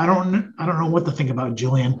 but I don't know what to think about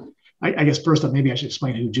Julian. I guess first up, maybe I should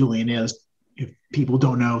explain who Julian is if people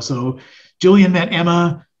don't know. So Julian met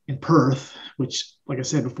Emma in Perth, which, like I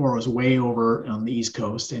said before, was way over on the East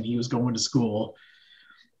Coast, and he was going to school.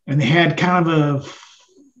 And they had kind of a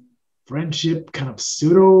friendship, kind of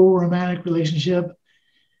pseudo-romantic relationship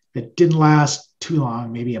that didn't last too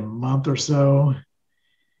long, maybe a month or so.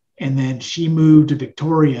 And then she moved to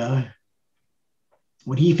Victoria.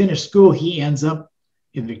 When he finished school, he ends up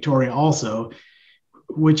in Victoria also,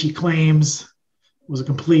 which he claims was a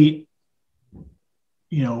complete,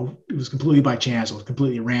 it was completely by chance. It was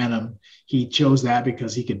completely random. He chose that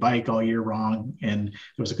because he could bike all year round, and there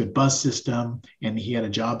was a good bus system, and he had a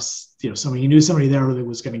job. He knew somebody there that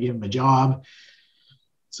was going to give him a job.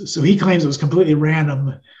 So he claims it was completely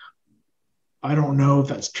random. I don't know if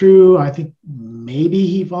that's true. I think maybe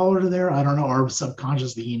he followed her there. I don't know, or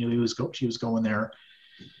subconsciously he knew she was going there.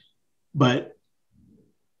 But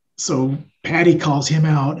so Patty calls him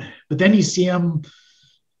out, but then you see him,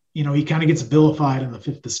 he kind of gets vilified in the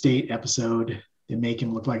Fifth Estate episode to make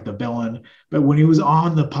him look like the villain. But when he was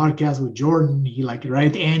on the podcast with Jordan, he like right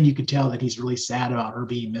at the end, you could tell that he's really sad about her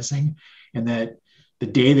being missing, and that the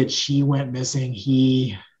day that she went missing,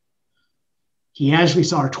 he actually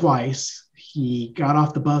saw her twice. He got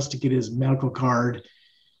off the bus to get his medical card.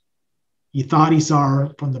 He thought he saw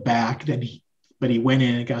her from the back, but he went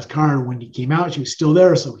in and got his card. When he came out, she was still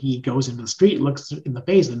there. So he goes into the street, looks in the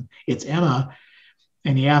face, and it's Emma.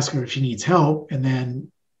 And he asks her if she needs help. And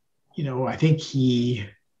then, I think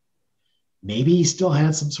maybe he still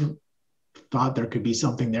had some sort of thought there could be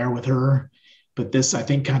something there with her. But this, I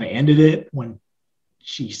think, kind of ended it when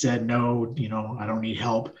she said, no, I don't need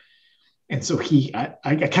help. And so I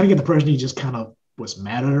kind of get the impression he just kind of was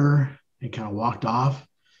mad at her and kind of walked off.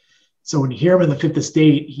 So when you hear him in the Fifth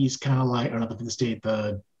Estate, he's kind of like, or not the Fifth Estate,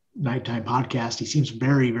 the nighttime podcast, he seems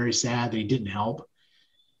very, very sad that he didn't help.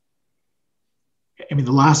 I mean,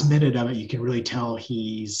 the last minute of it, you can really tell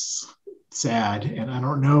he's sad. And I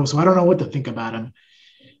don't know. So I don't know what to think about him.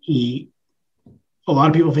 A lot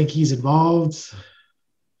of people think he's involved.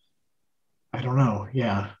 I don't know.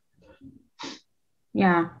 Yeah.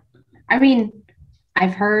 Yeah. I mean,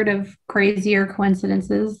 I've heard of crazier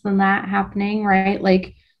coincidences than that happening, right?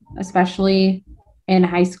 Like, especially in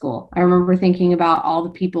high school. I remember thinking about all the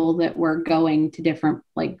people that were going to different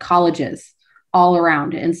like colleges all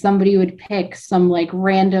around, and somebody would pick some like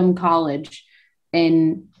random college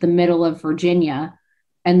in the middle of Virginia,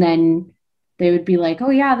 and then they would be like, oh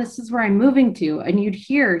yeah, this is where I'm moving to. And you'd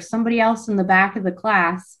hear somebody else in the back of the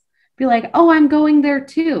class be like, oh, I'm going there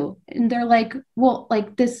too. And they're like, well,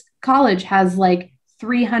 like this college has like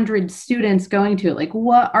 300 students going to it. Like,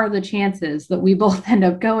 what are the chances that we both end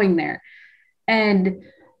up going there? And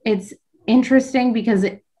it's interesting because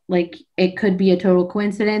it could be a total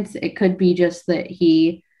coincidence. It could be just that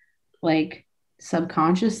he like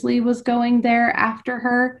subconsciously was going there after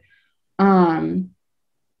her. But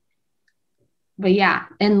yeah.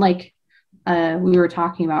 And like, we were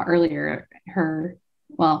talking about earlier,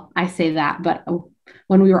 I say that, but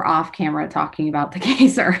when we were off camera talking about the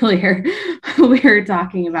case earlier, we were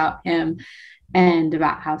talking about him and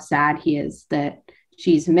about how sad he is that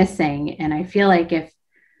she's missing. And I feel like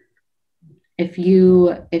if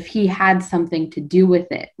he had something to do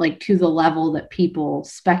with it, like to the level that people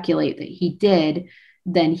speculate that he did,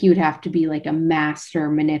 then he would have to be like a master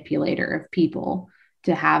manipulator of people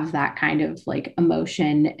to have that kind of like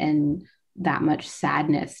emotion and that much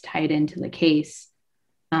sadness tied into the case.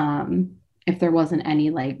 If there wasn't any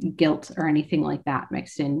like guilt or anything like that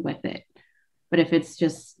mixed in with it. But if it's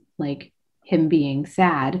just like him being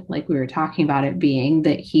sad, like we were talking about it being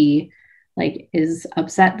that he like is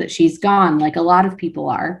upset that she's gone, like a lot of people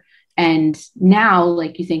are. And now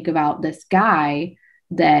like you think about this guy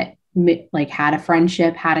that like had a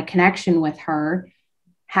friendship, had a connection with her,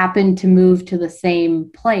 happened to move to the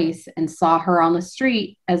same place and saw her on the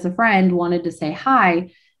street as a friend, wanted to say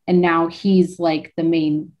hi. And now he's like the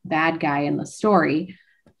main bad guy in the story.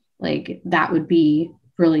 Like that would be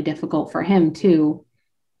really difficult for him too,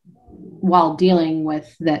 while dealing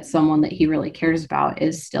with that someone that he really cares about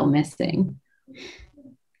is still missing.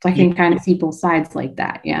 So I can kind of see both sides like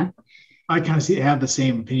that. Yeah. I kind of have the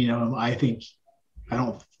same opinion of him. I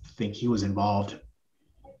don't think he was involved.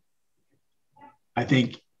 I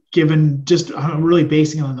think I'm really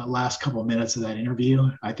basing it on the last couple of minutes of that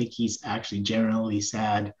interview. I think he's actually genuinely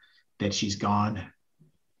sad that she's gone.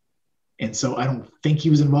 And so I don't think he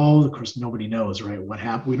was involved. Of course, nobody knows, right? What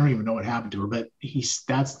happened. We don't even know what happened to her, but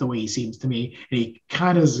that's the way he seems to me. And he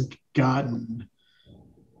kind of has gotten,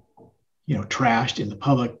 trashed in the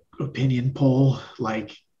public opinion poll.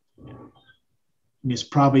 Like he's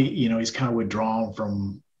probably, he's kind of withdrawn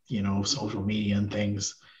from, social media and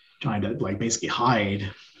things, trying to like basically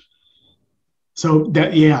hide. So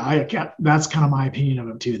that's kind of my opinion of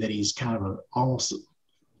him too, that he's kind of almost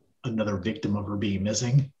another victim of her being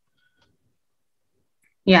missing.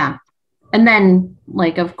 Yeah. And then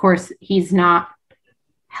like, of course, he's not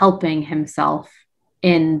helping himself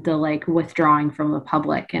in the like withdrawing from the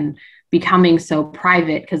public and becoming so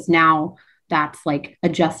private, because now that's like a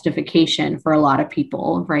justification for a lot of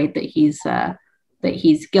people, right? That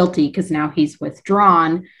he's guilty because now he's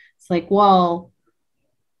withdrawn. It's like, well,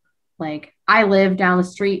 like I live down the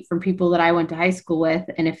street from people that I went to high school with.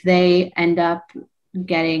 And if they end up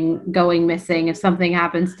going missing, if something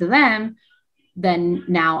happens to them, then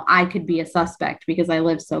now I could be a suspect because I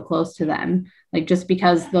live so close to them. Like just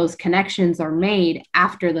because those connections are made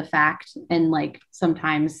after the fact and like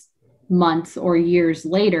sometimes months or years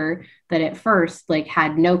later that at first like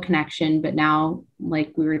had no connection, but now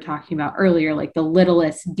like we were talking about earlier, like the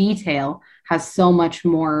littlest detail has so much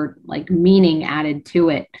more like meaning added to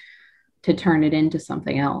it. to turn it into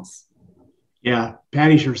something else. Yeah,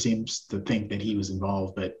 Patty sure seems to think that he was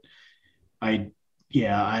involved, but I,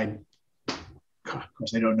 yeah, of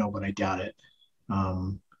course, I don't know, but I doubt it.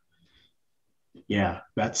 Um, yeah,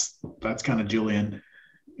 that's kind of Julian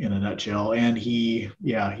in a nutshell. And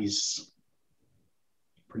he's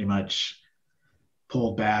pretty much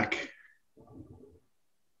pulled back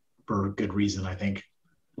for good reason, I think.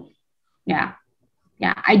 Yeah.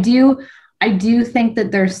 Yeah. I do think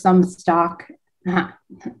that there's some stock,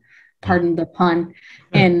 pardon the pun,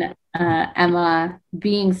 in Emma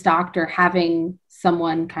being stalked or having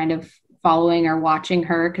someone kind of following or watching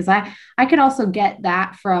her. Because I could also get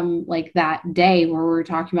that from like that day where we were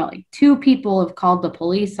talking about like two people have called the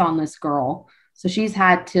police on this girl. So she's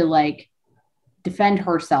had to like defend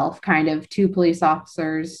herself, kind of, two police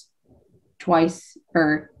officers twice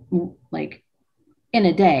or like in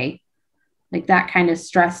a day, like that kind of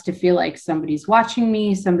stress to feel like somebody's watching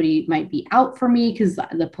me, somebody might be out for me because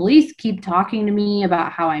the police keep talking to me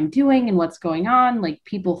about how I'm doing and what's going on. Like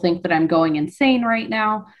people think that I'm going insane right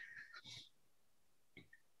now.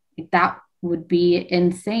 Like, that would be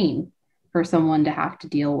insane for someone to have to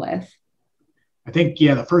deal with. I think,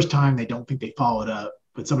 yeah, the first time they don't think they followed up,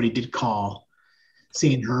 but somebody did call,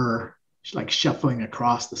 seeing her like shuffling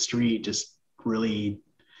across the street, just really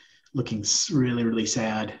looking really, really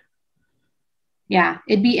sad. Yeah,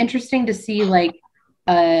 it'd be interesting to see like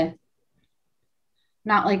a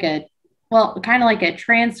not like a well, kind of like a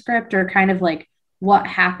transcript or kind of like what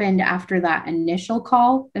happened after that initial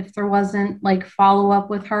call if there wasn't like follow up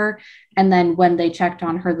with her, and then when they checked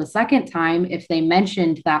on her the second time if they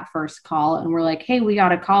mentioned that first call and were like, hey, we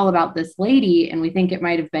got a call about this lady and we think it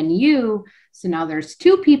might have been you, so now there's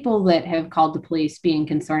two people that have called the police being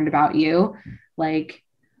concerned about you, like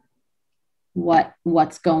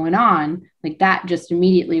what's going on. Like that just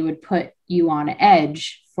immediately would put you on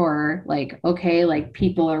edge for like, okay, like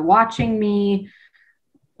people are watching me,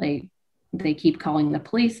 like they keep calling the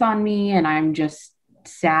police on me and I'm just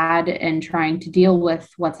sad and trying to deal with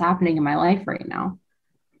what's happening in my life right now.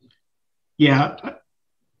 Yeah,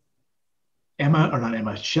 Emma, or not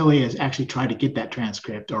Emma, Shelley has actually tried to get that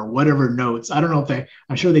transcript or whatever notes. I don't know if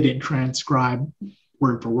I'm sure they didn't transcribe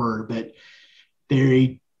word for word, but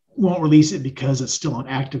they won't release it because it's still an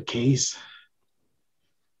active case.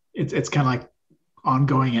 It's kind of like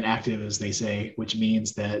ongoing and active, as they say, which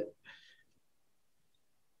means that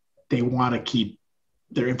they want to keep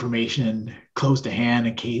their information close to hand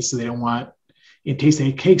in case they don't want, in case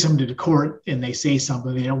they take somebody to court and they say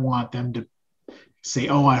something, they don't want them to say,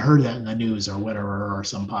 oh, I heard that in the news or whatever, or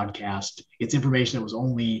some podcast. It's information that was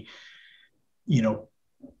only, you know,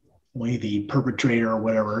 only the perpetrator or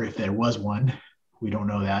whatever, if there was one, we don't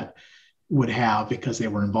know that, would have because they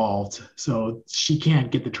were involved. So she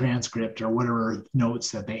can't get the transcript or whatever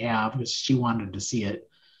notes that they have because she wanted to see it.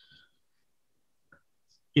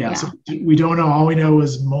 Yeah, so we don't know. All we know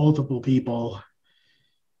is multiple people.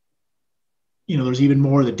 You know, there's even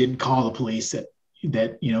more that didn't call the police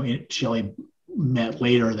that you know, Shelley met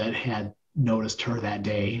later that had noticed her that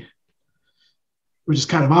day, which is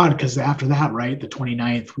kind of odd because after that, right, the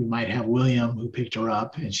 29th, we might have William who picked her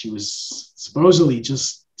up and she was supposedly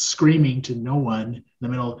just screaming to no one in the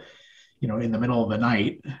middle, you know, in the middle of the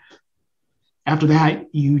night. After that,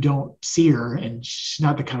 you don't see her, and she's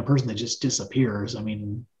not the kind of person that just disappears. I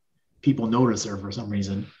mean, people notice her for some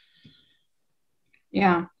reason.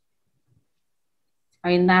 Yeah. I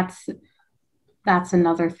mean, that's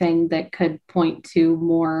another thing that could point to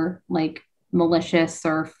more like malicious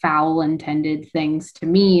or foul intended things to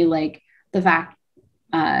me. Like the fact,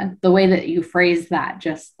 the way that you phrase that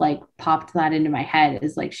just like popped that into my head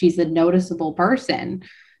is like she's a noticeable person.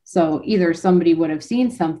 So either somebody would have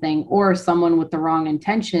seen something or someone with the wrong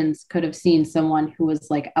intentions could have seen someone who was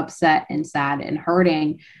like upset and sad and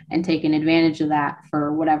hurting and taken advantage of that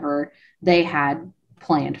for whatever they had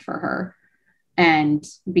planned for her. And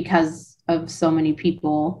because of so many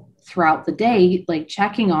people throughout the day, like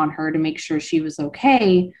checking on her to make sure she was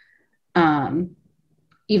okay,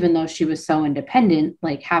 even though she was so independent,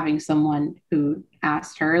 like having someone who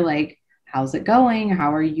asked her, like, how's it going?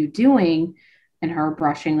 How are you doing? And her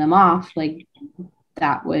brushing them off, like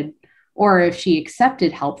that would, or if she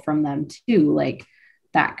accepted help from them too, like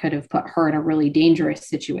that could have put her in a really dangerous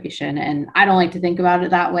situation. And I don't like to think about it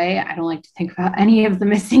that way. I don't like to think about any of the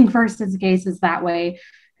missing persons cases that way,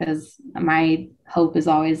 because my hope is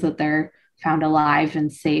always that they're found alive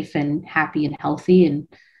and safe and happy and healthy and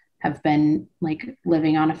have been like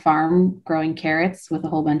living on a farm growing carrots with a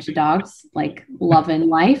whole bunch of dogs, like loving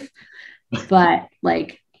life. But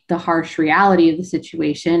like the harsh reality of the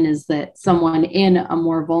situation is that someone in a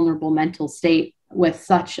more vulnerable mental state with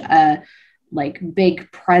such a like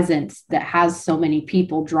big presence that has so many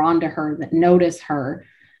people drawn to her that notice her,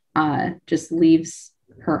 just leaves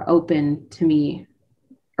her open to me,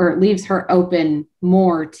 or it leaves her open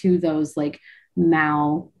more to those like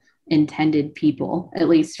mal-intended people, at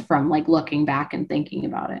least from like looking back and thinking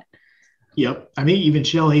about it. Yep. I mean, even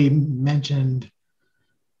Shelley mentioned,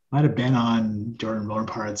 might have been on Jordan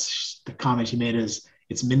Bonaparte's, the comment she made is,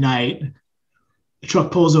 it's midnight, the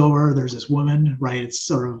truck pulls over, there's this woman, right? It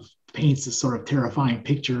sort of paints this sort of terrifying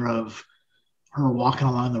picture of her walking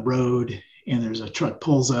along the road, and there's a truck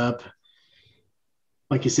pulls up.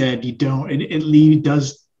 Like you said, you don't,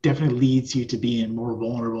 does definitely leads you to being more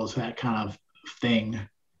vulnerable to that kind of thing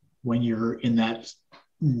when you're in that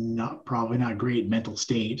probably not great mental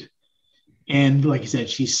state. And like you said,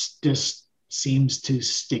 she just seems to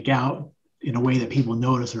stick out in a way that people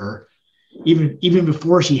notice her. Even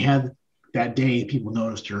before she had that day, people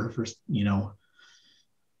noticed her for, she's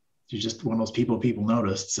just one of those people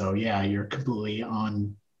noticed. So yeah, you're completely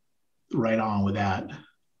right on with that.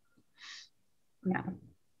 Yeah.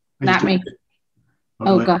 That makes,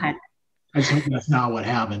 go ahead. I just hope that's not what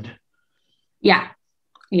happened. Yeah.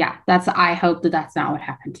 I hope that that's not what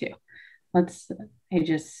happened too.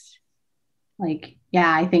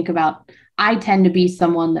 I tend to be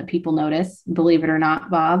someone that people notice, believe it or not,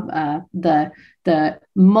 Bob. The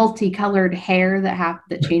multicolored hair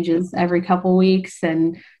that changes every couple weeks,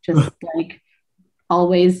 and just like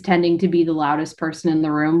always tending to be the loudest person in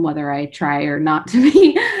the room, whether I try or not to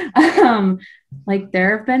be. Like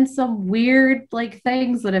there have been some weird like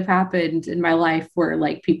things that have happened in my life where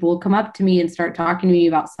like people will come up to me and start talking to me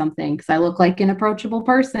about something because I look like an approachable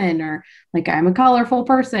person, or like I'm a colorful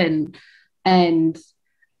person. And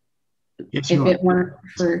if it weren't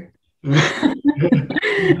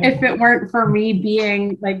for me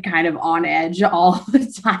being like kind of on edge all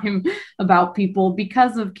the time about people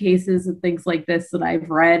because of cases and things like this that I've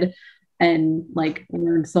read and like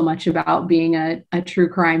learned so much about being a true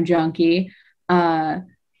crime junkie,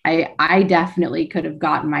 I definitely could have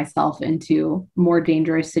gotten myself into more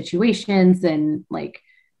dangerous situations. And like,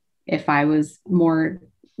 if I was more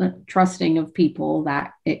trusting of people,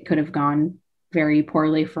 that it could have gone very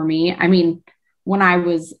poorly for me. I mean, when I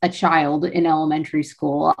was a child in elementary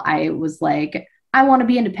school, I was like, I want to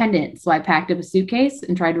be independent. So I packed up a suitcase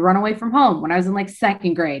and tried to run away from home when I was in like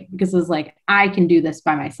second grade, because it was like, I can do this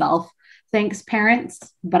by myself. Thanks, parents,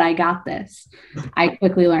 but I got this. I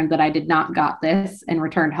quickly learned that I did not got this and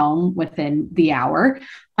returned home within the hour.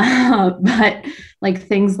 But like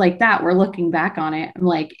things like that, we're looking back on it. I'm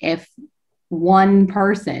like, if one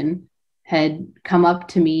person had come up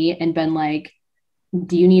to me and been like,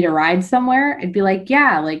 do you need a ride somewhere? I'd be like,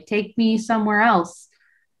 yeah, like take me somewhere else.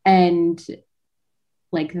 And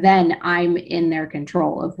like, then I'm in their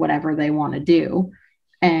control of whatever they want to do.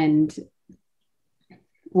 And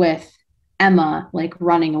with Emma like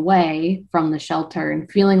running away from the shelter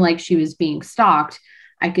and feeling like she was being stalked,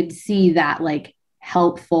 I could see that like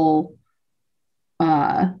helpful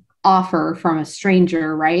offer from a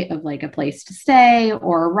stranger, right? Of like a place to stay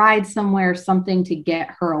or a ride somewhere, something to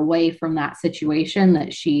get her away from that situation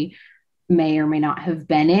that she may or may not have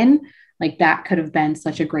been in. Like that could have been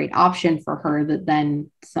such a great option for her, that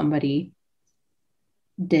then somebody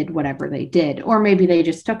did whatever they did. Or maybe they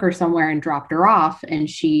just took her somewhere and dropped her off, and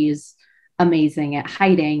she's amazing at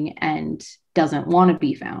hiding and doesn't want to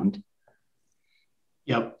be found.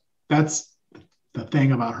 Yep. That's the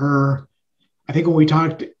thing about her. I think when we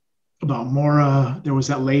talked about Maura, there was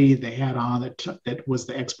that lady they had on that was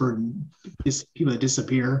the expert in people that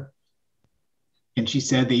disappear. And she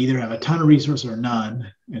said they either have a ton of resources or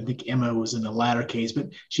none. And I think Emma was in the latter case, but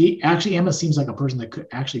Emma seems like a person that could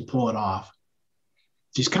actually pull it off.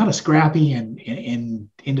 She's kind of scrappy and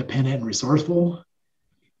independent and resourceful.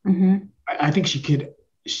 Mm-hmm. I think she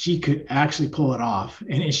could actually pull it off.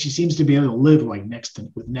 And she seems to be able to live like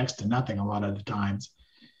with next to nothing a lot of the times.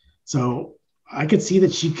 So I could see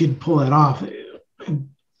that she could pull it off.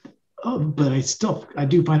 But I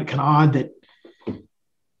do find it kind of odd that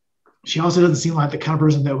she also doesn't seem like the kind of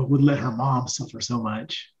person that would let her mom suffer so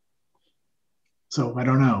much. So I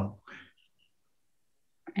don't know.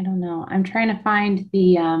 I'm trying to find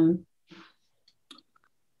the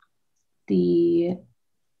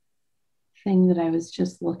thing that I was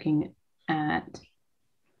just looking at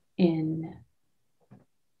on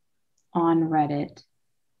Reddit.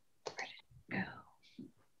 Where did it go?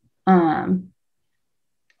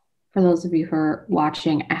 For those of you who are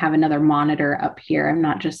watching, I have another monitor up here. I'm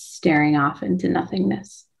not just staring off into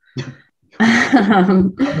nothingness.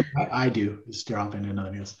 I do stare off into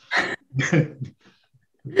nothingness.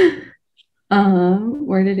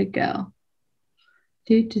 Where did it go?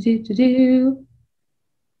 Do, do, do, do, do.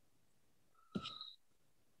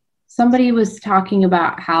 Somebody was talking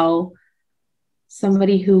about how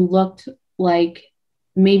somebody who looked like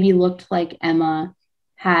Emma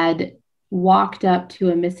had walked up to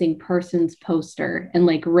a missing persons poster and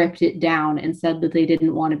like ripped it down and said that they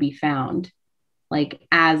didn't want to be found, like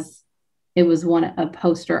as it was a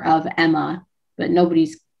poster of Emma, but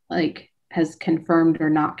nobody's like has confirmed or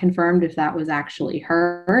not confirmed if that was actually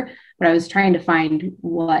her. But I was trying to find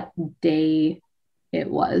what day it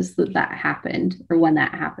was that happened, or when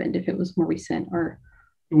that happened, if it was more recent or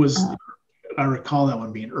It was, I recall that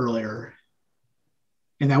one being earlier.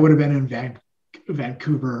 And that would have been in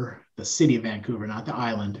Vancouver, the city of Vancouver, not the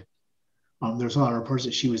island. There's a lot of reports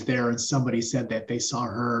that she was there, and somebody said that they saw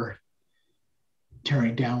her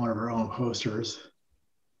tearing down one of her own posters.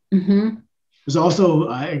 Mm-hmm. There's also,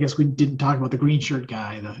 I guess we didn't talk about the green shirt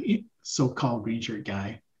guy, the so-called green shirt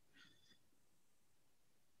guy.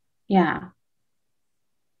 Yeah.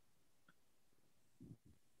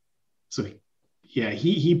 So, yeah,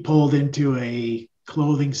 he pulled into a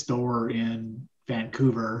clothing store in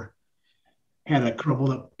Vancouver, had a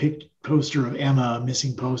crumpled up poster of Emma, a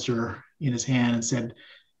missing poster, in his hand, and said,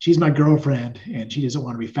 "She's my girlfriend, and she doesn't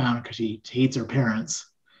want to be found because she hates her parents."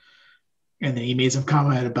 And then he made some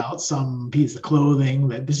comment about some piece of clothing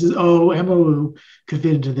that this is, oh, Emma could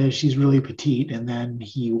fit into this. She's really petite. And then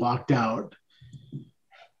he walked out.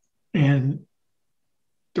 And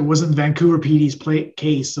there wasn't Vancouver PD's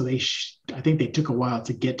case, so I think they took a while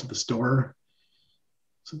to get to the store.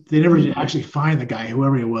 So they never did actually find the guy,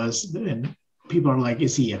 whoever he was. And people are like,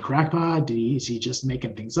 is he a crackpot? Is he just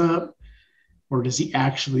making things up? Or does he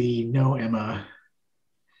actually know Emma?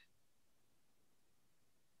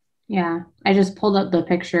 Yeah, I just pulled up the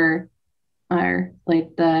picture, or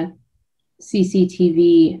like the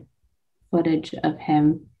CCTV footage of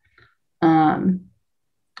him.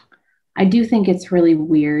 I do think it's really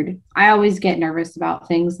weird. I always get nervous about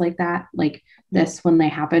things like that, like this, when they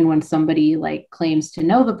happen, when somebody like claims to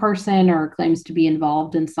know the person or claims to be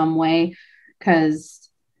involved in some way, because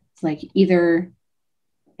it's like either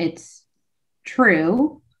it's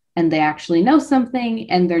true and they actually know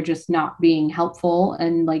something and they're just not being helpful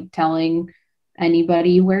and like telling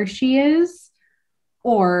anybody where she is,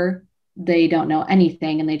 or they don't know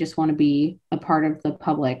anything and they just want to be a part of the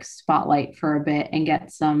public spotlight for a bit and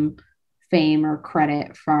get some fame or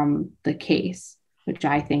credit from the case, which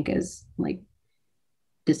I think is like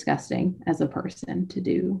disgusting as a person to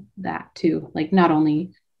do that too. Like not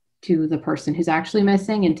only to the person who's actually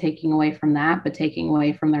missing and taking away from that, but taking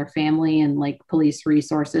away from their family and like police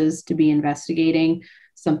resources to be investigating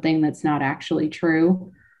something that's not actually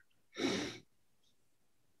true.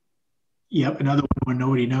 Yep, another one where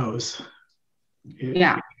nobody knows.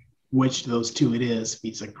 Yeah. Which of those two it is. If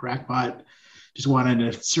he's a crackpot, just wanted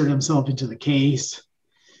to insert himself into the case,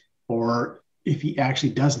 or if he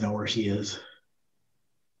actually does know where she is.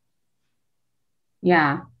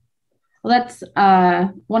 Yeah. Well, that's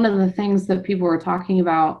one of the things that people were talking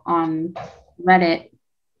about on Reddit,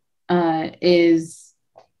 is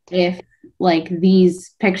if like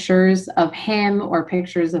these pictures of him or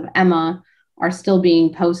pictures of Emma are still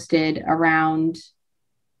being posted around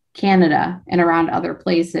Canada and around other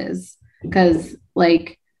places. Because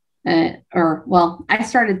like, I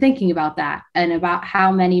started thinking about that and about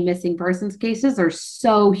how many missing persons cases are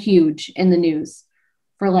so huge in the news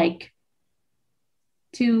for like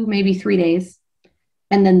 2, maybe 3 days.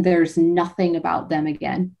 And then there's nothing about them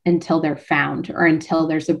again until they're found or until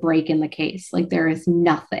there's a break in the case. Like there is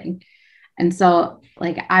nothing. And so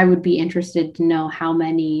like, I would be interested to know how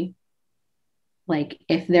many, like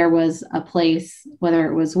if there was a place, whether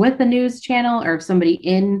it was with the news channel or if somebody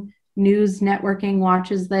in news networking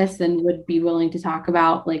watches this and would be willing to talk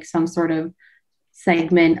about like some sort of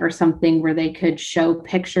segment or something where they could show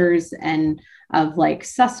pictures and of like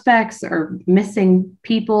suspects or missing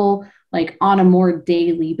people like on a more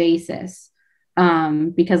daily basis.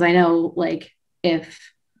 Because I know like if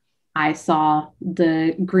I saw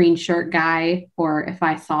the green shirt guy, or if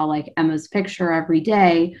I saw like Emma's picture every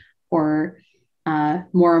day, or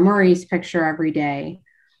Maura Murray's picture every day,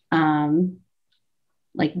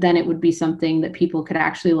 like then it would be something that people could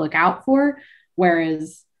actually look out for.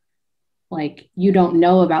 Whereas like you don't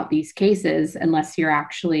know about these cases unless you're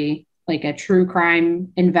actually like a true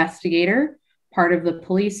crime investigator, part of the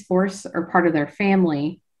police force or part of their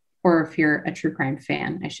family, or if you're a true crime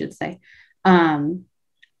fan, I should say.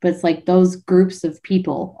 But it's like those groups of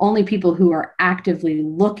people, only people who are actively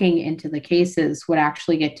looking into the cases would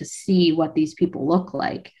actually get to see what these people look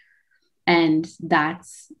like. And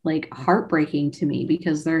that's like heartbreaking to me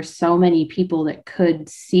because there's so many people that could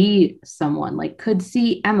see someone, like could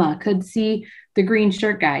see Emma, could see the green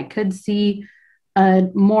shirt guy, could see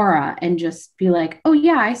Mora and just be like, oh,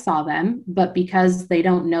 yeah, I saw them. But because they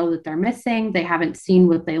don't know that they're missing, they haven't seen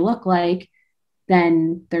what they look like,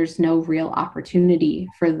 then there's no real opportunity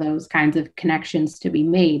for those kinds of connections to be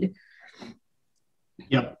made.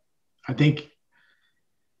 Yep. I think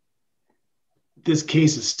this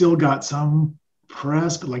case has still got some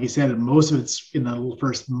press, but like you said, most of it's in the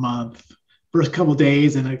first couple of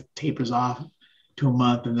days, and it tapers off to a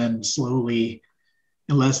month, and then slowly,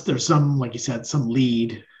 unless there's some, like you said, some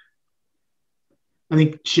lead. I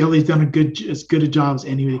think Shelley's done as good a job as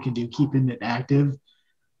anybody can do, keeping it active.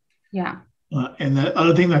 Yeah. And the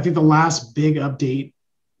other thing, I think the last big update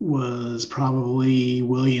was probably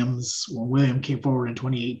Williams, when William came forward in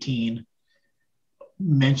 2018,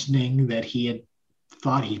 mentioning that he had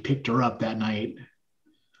thought he picked her up that night.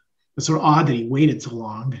 It's sort of odd that he waited so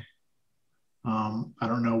long. I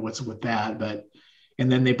don't know what's with that, but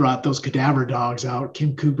and then they brought those cadaver dogs out.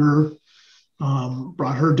 Kim Cooper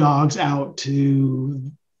brought her dogs out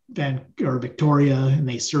to Victoria, and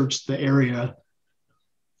they searched the area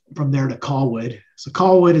from there to Colwood. So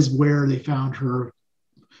Colwood is where they found her.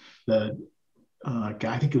 The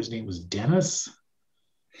guy, I think his name was Dennis.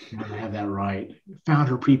 I have that right. Found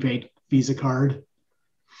her prepaid Visa card.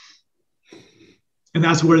 And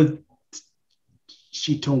that's where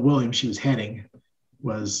she told William she was heading,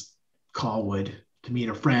 was Colwood, to meet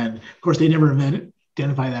a friend. Of course, they never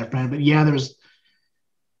identified that friend, but yeah, there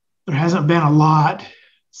hasn't been a lot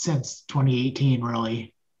since 2018,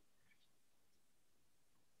 really.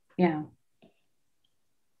 Yeah.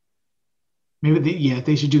 Maybe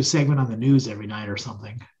they should do a segment on the news every night or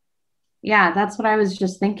something. Yeah, that's what I was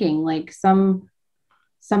just thinking. Like something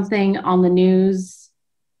on the news,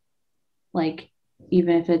 like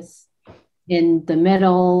even if it's in the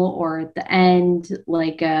middle or at the end,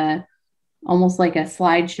 like almost like a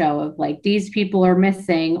slideshow of like these people are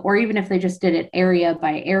missing, or even if they just did it area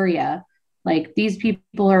by area, like these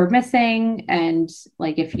people are missing, and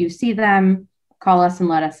like if you see them, call us and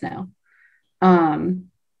let us know.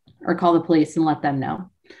 Or call the police and let them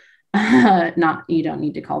know. Not, you don't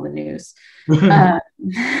need to call the news. But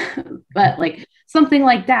like something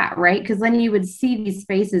like that, right? Because then you would see these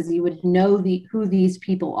faces, you would know who these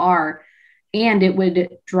people are, and it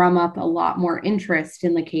would drum up a lot more interest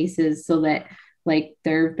in the cases, so that like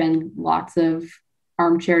there have been lots of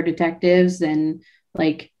armchair detectives and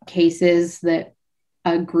like cases that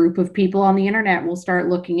a group of people on the internet will start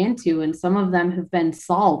looking into, and some of them have been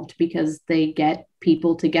solved because they get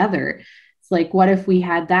people together. It's like, what if we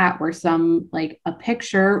had that where some like a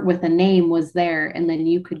picture with a name was there, and then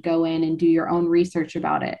you could go in and do your own research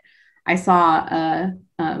about it. I saw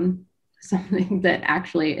something that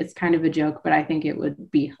actually it's kind of a joke, but I think it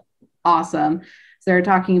would be awesome. So they're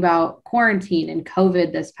talking about quarantine and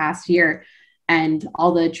COVID this past year, and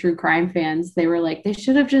all the true crime fans, they were like, they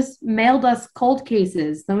should have just mailed us cold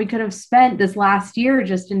cases. Then we could have spent this last year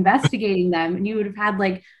just investigating them, and you would have had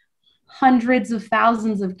like hundreds of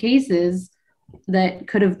thousands of cases that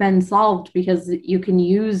could have been solved, because you can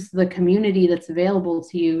use the community that's available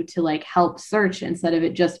to you to like help search, instead of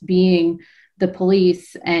it just being the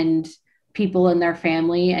police and people in their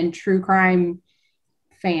family and true crime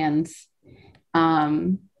fans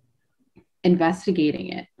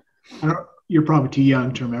investigating it. You're probably too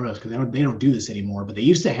young to remember this because they don't do this anymore, but they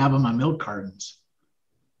used to have them on milk cartons.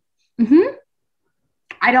 Mm-hmm.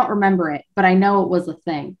 I don't remember it, but I know it was a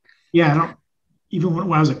thing. Yeah, I don't. Even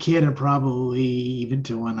when I was a kid, and probably even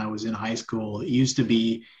to when I was in high school, it used to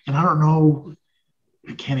be, and I don't know,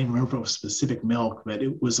 I can't even remember if it was specific milk, but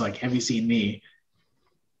it was like, have you seen me?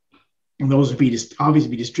 And those would be just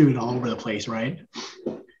obviously be distributed all over the place, right?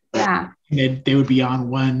 Yeah. And they would be on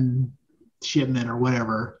one shipment or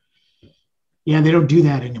whatever. Yeah, they don't do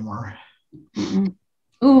that anymore. Mm-mm.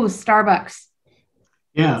 Ooh, Starbucks.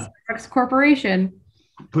 Yeah. Starbucks Corporation.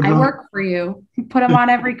 I work for you. Put them on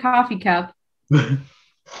every coffee cup.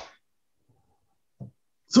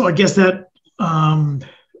 So I guess that I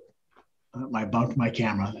bumped my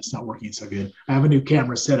camera. That's not working so good. I have a new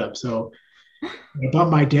camera set up, so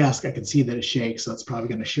above my desk, I can see that it shakes. So it's probably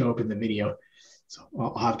going to show up in the video. So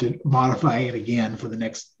I'll have to modify it again for the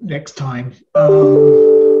next time.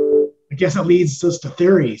 I guess it leads us to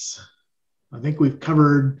theories. I think we've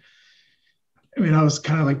covered. I mean, I was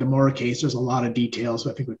kind of like the Mora case. There's a lot of details,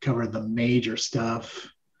 so I think we covered the major stuff.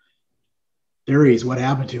 Theories. What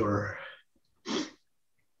happened to her?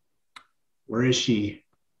 Where is she?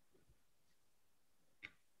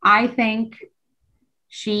 I think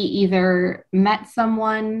she either met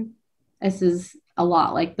someone this is a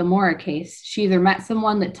lot like the Mora case. She either met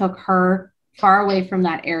someone that took her far away from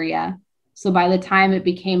that area. So by the time it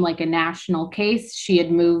became like a national case, she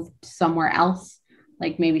had moved somewhere else.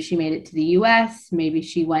 Like maybe she made it to the US, maybe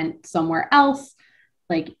she went somewhere else.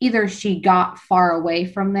 Like either she got far away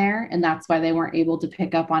from there and that's why they weren't able to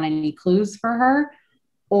pick up on any clues for her,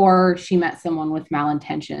 or she met someone with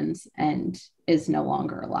malintentions and is no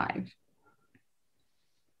longer alive.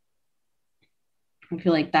 I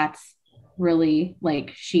feel like that's really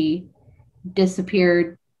like she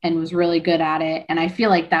disappeared and was really good at it. And I feel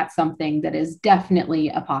like that's something that is definitely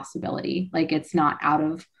a possibility. Like it's not out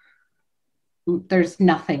of, there's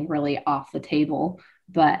nothing really off the table,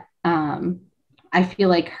 but I feel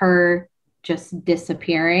like her just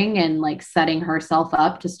disappearing and like setting herself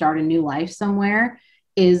up to start a new life somewhere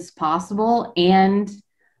is possible. And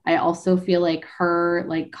I also feel like her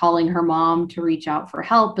like calling her mom to reach out for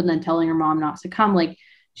help and then telling her mom not to come, like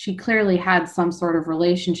she clearly had some sort of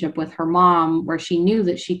relationship with her mom where she knew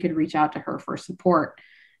that she could reach out to her for support.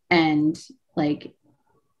 And like,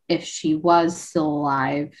 if she was still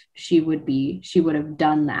alive, she would have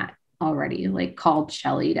done that already, like called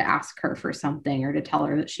Shelly to ask her for something or to tell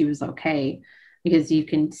her that she was okay. Because you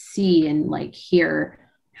can see and like hear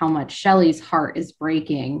how much Shelly's heart is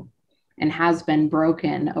breaking and has been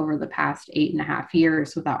broken over the past 8.5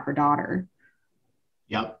 years without her daughter.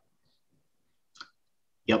 Yep.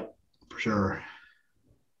 Yep, for sure.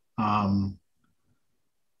 I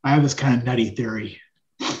have this kind of nutty theory.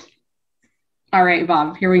 All right,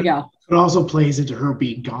 Bob, here we go. It also plays into her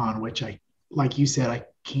being gone, which I, like you said, I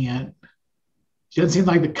can't. She doesn't seem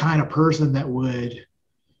like the kind of person that would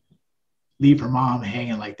leave her mom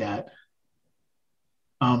hanging like that.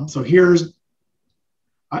 So here's,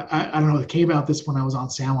 I don't know, it came out this when I was on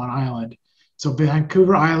San Juan Island. So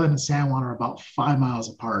Vancouver Island and San Juan are about 5 miles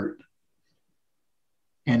apart.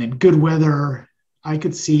 And in good weather, I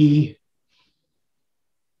could see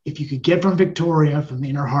if you could get from Victoria, from the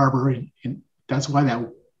inner harbor, and that's why that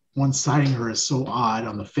one sighting her is so odd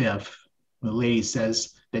on the 5th. The lady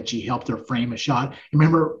says that she helped her frame a shot.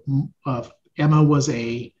 Remember, Emma was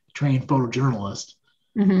a trained photojournalist.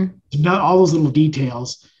 Mm-hmm. Not all those little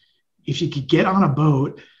details. If you could get on a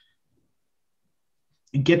boat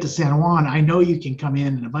and get to San Juan, I know you can come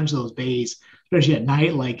in a bunch of those bays, especially at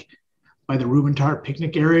night, like by the Rubentart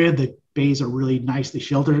picnic area. The bays are really nicely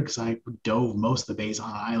sheltered because I dove most of the bays on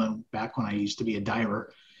an island back when I used to be a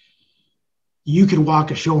diver. You could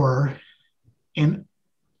walk ashore, and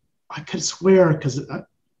I could swear, because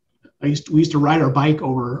we used to ride our bike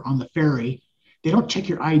over on the ferry. They don't check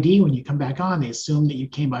your ID when you come back on. They assume that you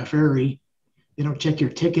came by ferry. They don't check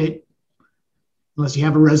your ticket unless you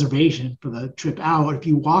have a reservation for the trip out. If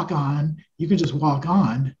you walk on, you can just walk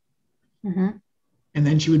on. Mm-hmm. And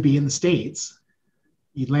then she would be in the States.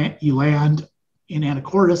 You land in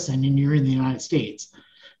Anacortes, and then you're in the United States.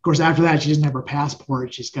 Of course, after that, she doesn't have her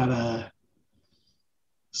passport. She's got to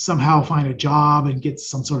somehow find a job and get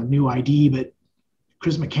some sort of new ID. But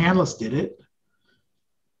Chris McCandless did it.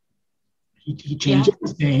 He changed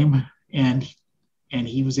his name, and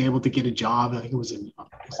he was able to get a job. I think it was in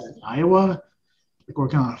Iowa, like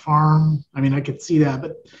working on a farm. I mean, I could see that,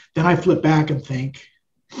 but then I flip back and think,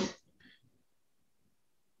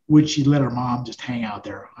 would she let her mom just hang out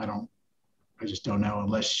there? I just don't know,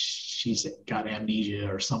 unless she's got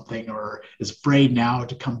amnesia or something, or is afraid now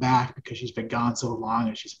to come back because she's been gone so long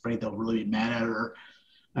and she's afraid they'll really be mad at her.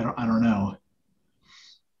 I don't know.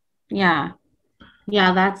 Yeah.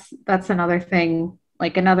 That's another thing,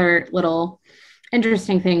 like another little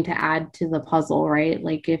interesting thing to add to the puzzle, right?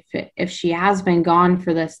 Like if she has been gone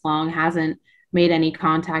for this long, hasn't made any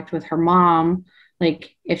contact with her mom,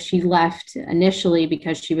 like if she left initially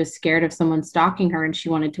because she was scared of someone stalking her and she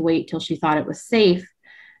wanted to wait till she thought it was safe,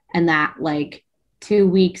 and that like 2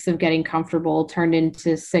 weeks of getting comfortable turned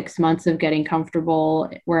into 6 months of getting comfortable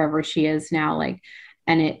wherever she is now, like,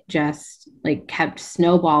 and it just like kept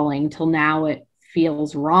snowballing till now it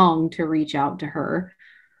feels wrong to reach out to her,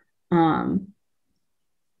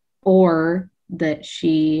 or that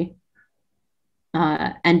she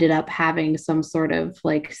ended up having some sort of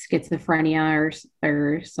like schizophrenia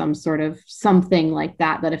or some sort of something like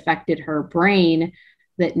that affected her brain,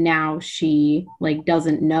 that now she like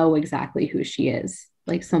doesn't know exactly who she is,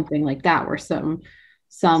 like something like that, where some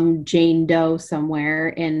Jane Doe somewhere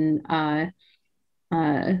in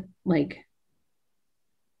like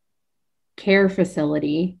care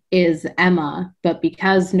facility is Emma, but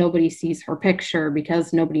because nobody sees her picture,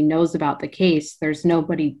 because nobody knows about the case, there's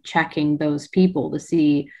nobody checking those people to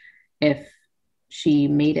see if she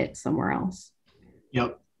made it somewhere else.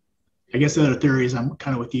 Yep. I guess the other theory is, I'm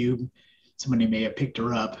kind of with you. somebody may have picked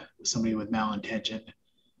her up, somebody with malintention.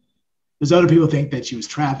 There's other people think that she was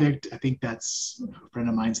trafficked. I think that's a friend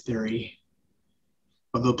of mine's theory.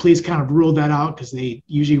 Although police kind of ruled that out because they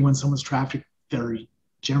usually, when someone's trafficked, they're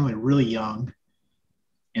generally really young.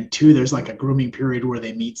 And two, there's like a grooming period where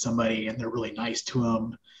they meet somebody and they're really nice to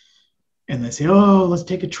them. And they say, oh, let's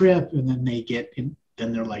take a trip. And then they get in,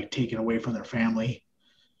 then they're like taken away from their family.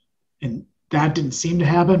 And that didn't seem to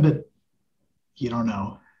happen, but you don't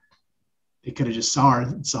know. They could have just saw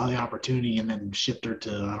her, saw the opportunity, and then shipped her to,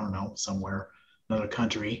 I don't know, somewhere, another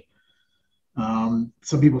country. Some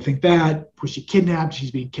people think that was she kidnapped, she's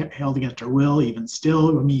being held against her will, even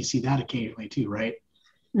still. I mean, you see that occasionally too, right?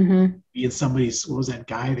 Mm-hmm. Being somebody's, what was that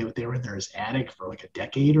guy? They were in their attic for like a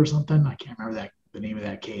decade or something. I can't remember the name of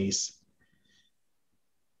that case.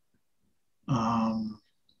 Of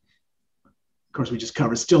course, we just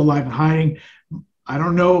covered still alive and hiding. I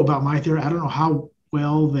don't know about my theory. I don't know how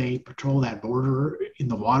well they patrol that border in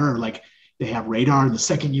the water. Like they have radar, and the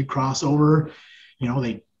second you cross over,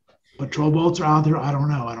 they patrol boats are out there. I don't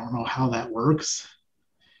know. I don't know how that works,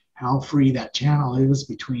 how free that channel is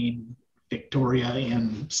between Victoria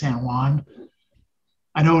and San Juan.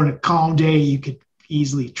 I know in a calm day, you could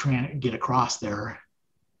easily get across there.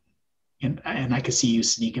 And I could see you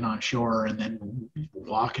sneaking on shore and then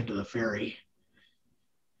walk into the ferry.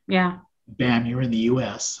 Yeah. Bam, you're in the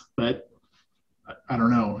U.S. But I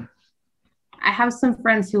don't know. I have some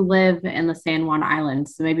friends who live in the San Juan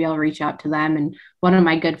Islands, so maybe I'll reach out to them. And one of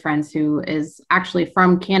my good friends who is actually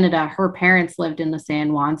from Canada, her parents lived in the San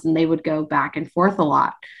Juans and they would go back and forth a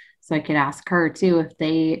lot. So I could ask her too if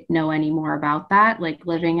they know any more about that, like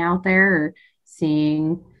living out there or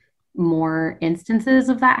seeing more instances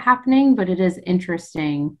of that happening. But it is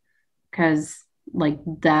interesting because like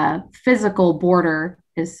the physical border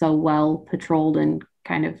is so well patrolled and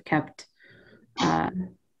kind of kept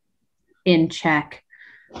in check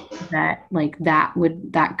that like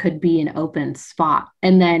that could be an open spot.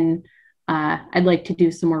 And then I'd like to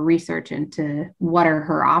do some more research into what are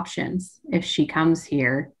her options if she comes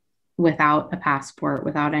here without a passport,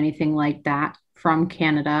 without anything like that from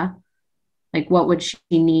Canada. Like what would she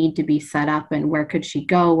need to be set up and where could she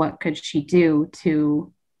go? What could she do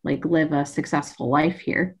to like live a successful life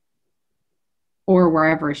here or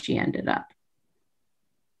wherever she ended up?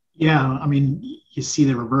 Yeah, I mean, you see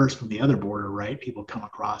the reverse from the other border, right? People come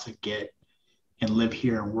across and live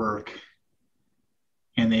here and work,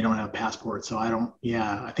 and they don't have passports. So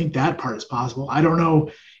I think that part is possible. I don't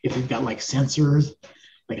know if they've got like sensors,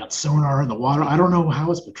 they got sonar in the water. I don't know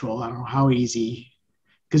how it's patrolled. I don't know how easy,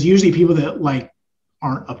 because usually people that like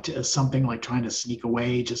aren't up to something like trying to sneak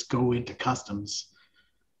away just go into customs.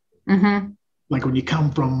 Mm-hmm. Like when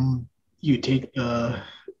you take the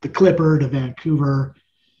Clipper to Vancouver,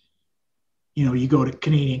 you go to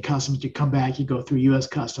Canadian customs, you come back, you go through US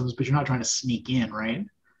customs, but you're not trying to sneak in, right?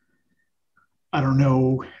 I don't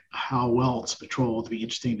know how well it's patrolled. It'd be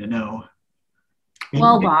interesting to know.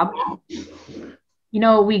 Well, Bob,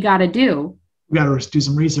 what we got to do? We got to do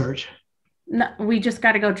some research. No, we just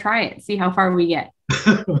got to go try it, see how far we get.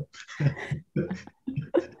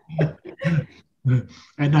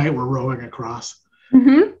 At night, we're rowing across.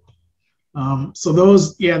 Mm-hmm. So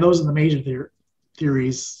those are the major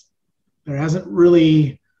theories. There hasn't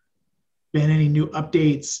really been any new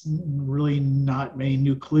updates, really not many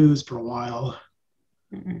new clues for a while.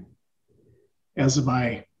 Mm-hmm. As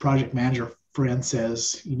my project manager friend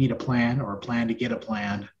says, you need a plan or a plan to get a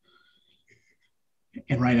plan.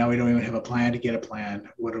 And right now we don't even have a plan to get a plan.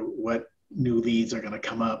 What new leads are going to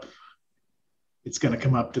come up? It's going to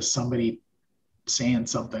come up to somebody saying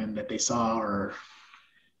something that they saw, or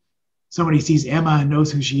somebody sees Emma and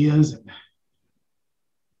knows who she is.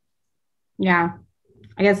 Yeah,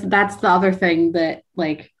 I guess that's the other thing that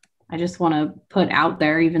like I just want to put out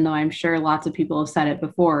there, even though I'm sure lots of people have said it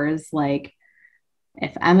before, is like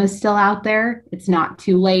if Emma's still out there, it's not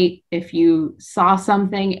too late. If you saw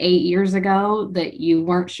something 8 years ago that you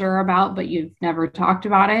weren't sure about, but you've never talked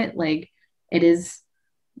about it, like it is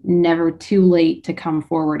never too late to come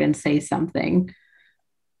forward and say something.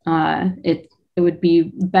 It would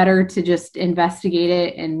be better to just investigate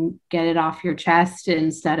it and get it off your chest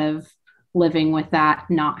instead of living with that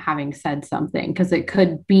not having said something, because it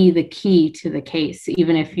could be the key to the case,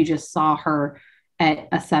 even if you just saw her at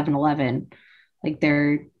a 7-Eleven. Like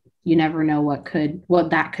you never know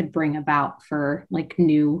what that could bring about for like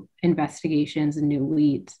new investigations and new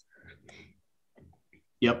leads.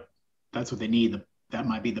 Yep, that's what they need. That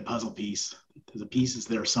might be the puzzle piece. The piece is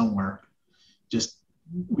there somewhere, just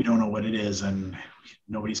we don't know what it is, and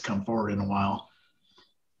nobody's come forward in a while.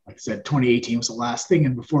 Like I said, 2018 was the last thing,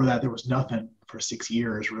 and before that there was nothing for 6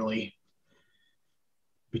 years really.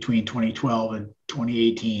 between 2012 and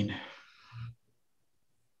 2018.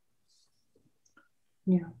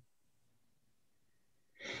 Yeah.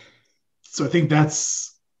 So I think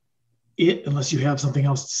that's it, unless you have something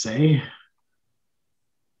else to say.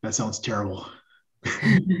 That sounds terrible. I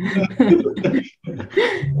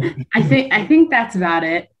think that's about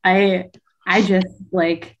it. I just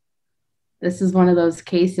like, this is one of those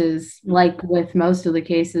cases, like with most of the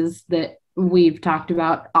cases that we've talked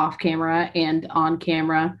about off camera and on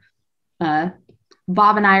camera. Uh,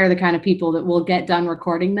 Bob and I are the kind of people that will get done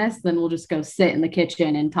recording this, then we'll just go sit in the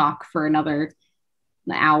kitchen and talk for another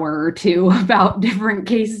hour or two about different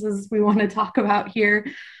cases we want to talk about here.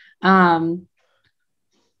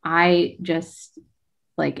 I just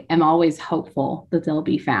like am always hopeful that they'll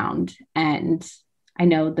be found. And I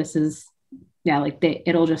know this is, yeah, like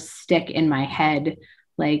it'll just stick in my head.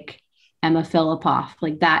 Like Emma Fillipoff,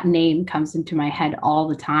 like that name comes into my head all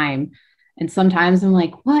the time. And sometimes I'm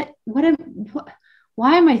like,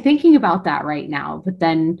 why am I thinking about that right now? But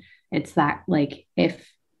then it's that, like,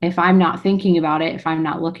 if I'm not thinking about it, if I'm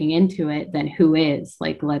not looking into it, then who is?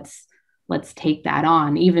 Like, let's take that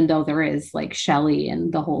on, even though there is like Shelley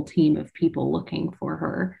and the whole team of people looking for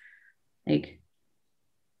her. Like,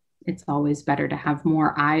 it's always better to have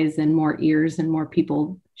more eyes and more ears and more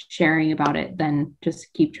people sharing about it than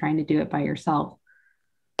just keep trying to do it by yourself.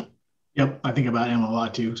 Yep, I think about Emma a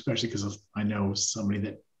lot too, especially because I know somebody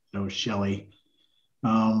that knows Shelley.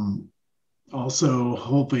 Also,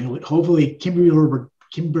 hopefully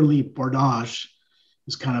Kimberly Bordage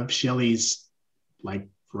is kind of Shelley's like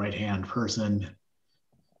right hand person.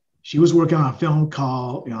 She was working on a film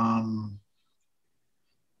called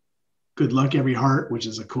Good Luck Every Heart, which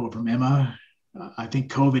is a quote from Emma. I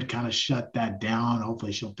think COVID kind of shut that down.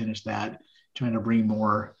 Hopefully she'll finish that, trying to bring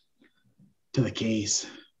more to the case.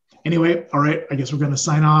 Anyway, all right, I guess we're going to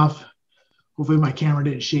sign off. Hopefully my camera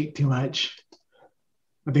didn't shake too much.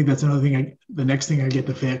 I think that's another thing, the next thing I get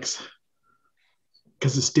to fix,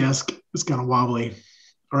 because this desk is kind of wobbly.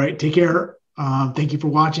 All right, take care. Thank you for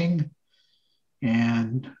watching,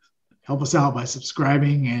 and help us out by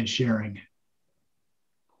subscribing and sharing.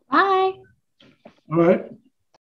 Bye. All right.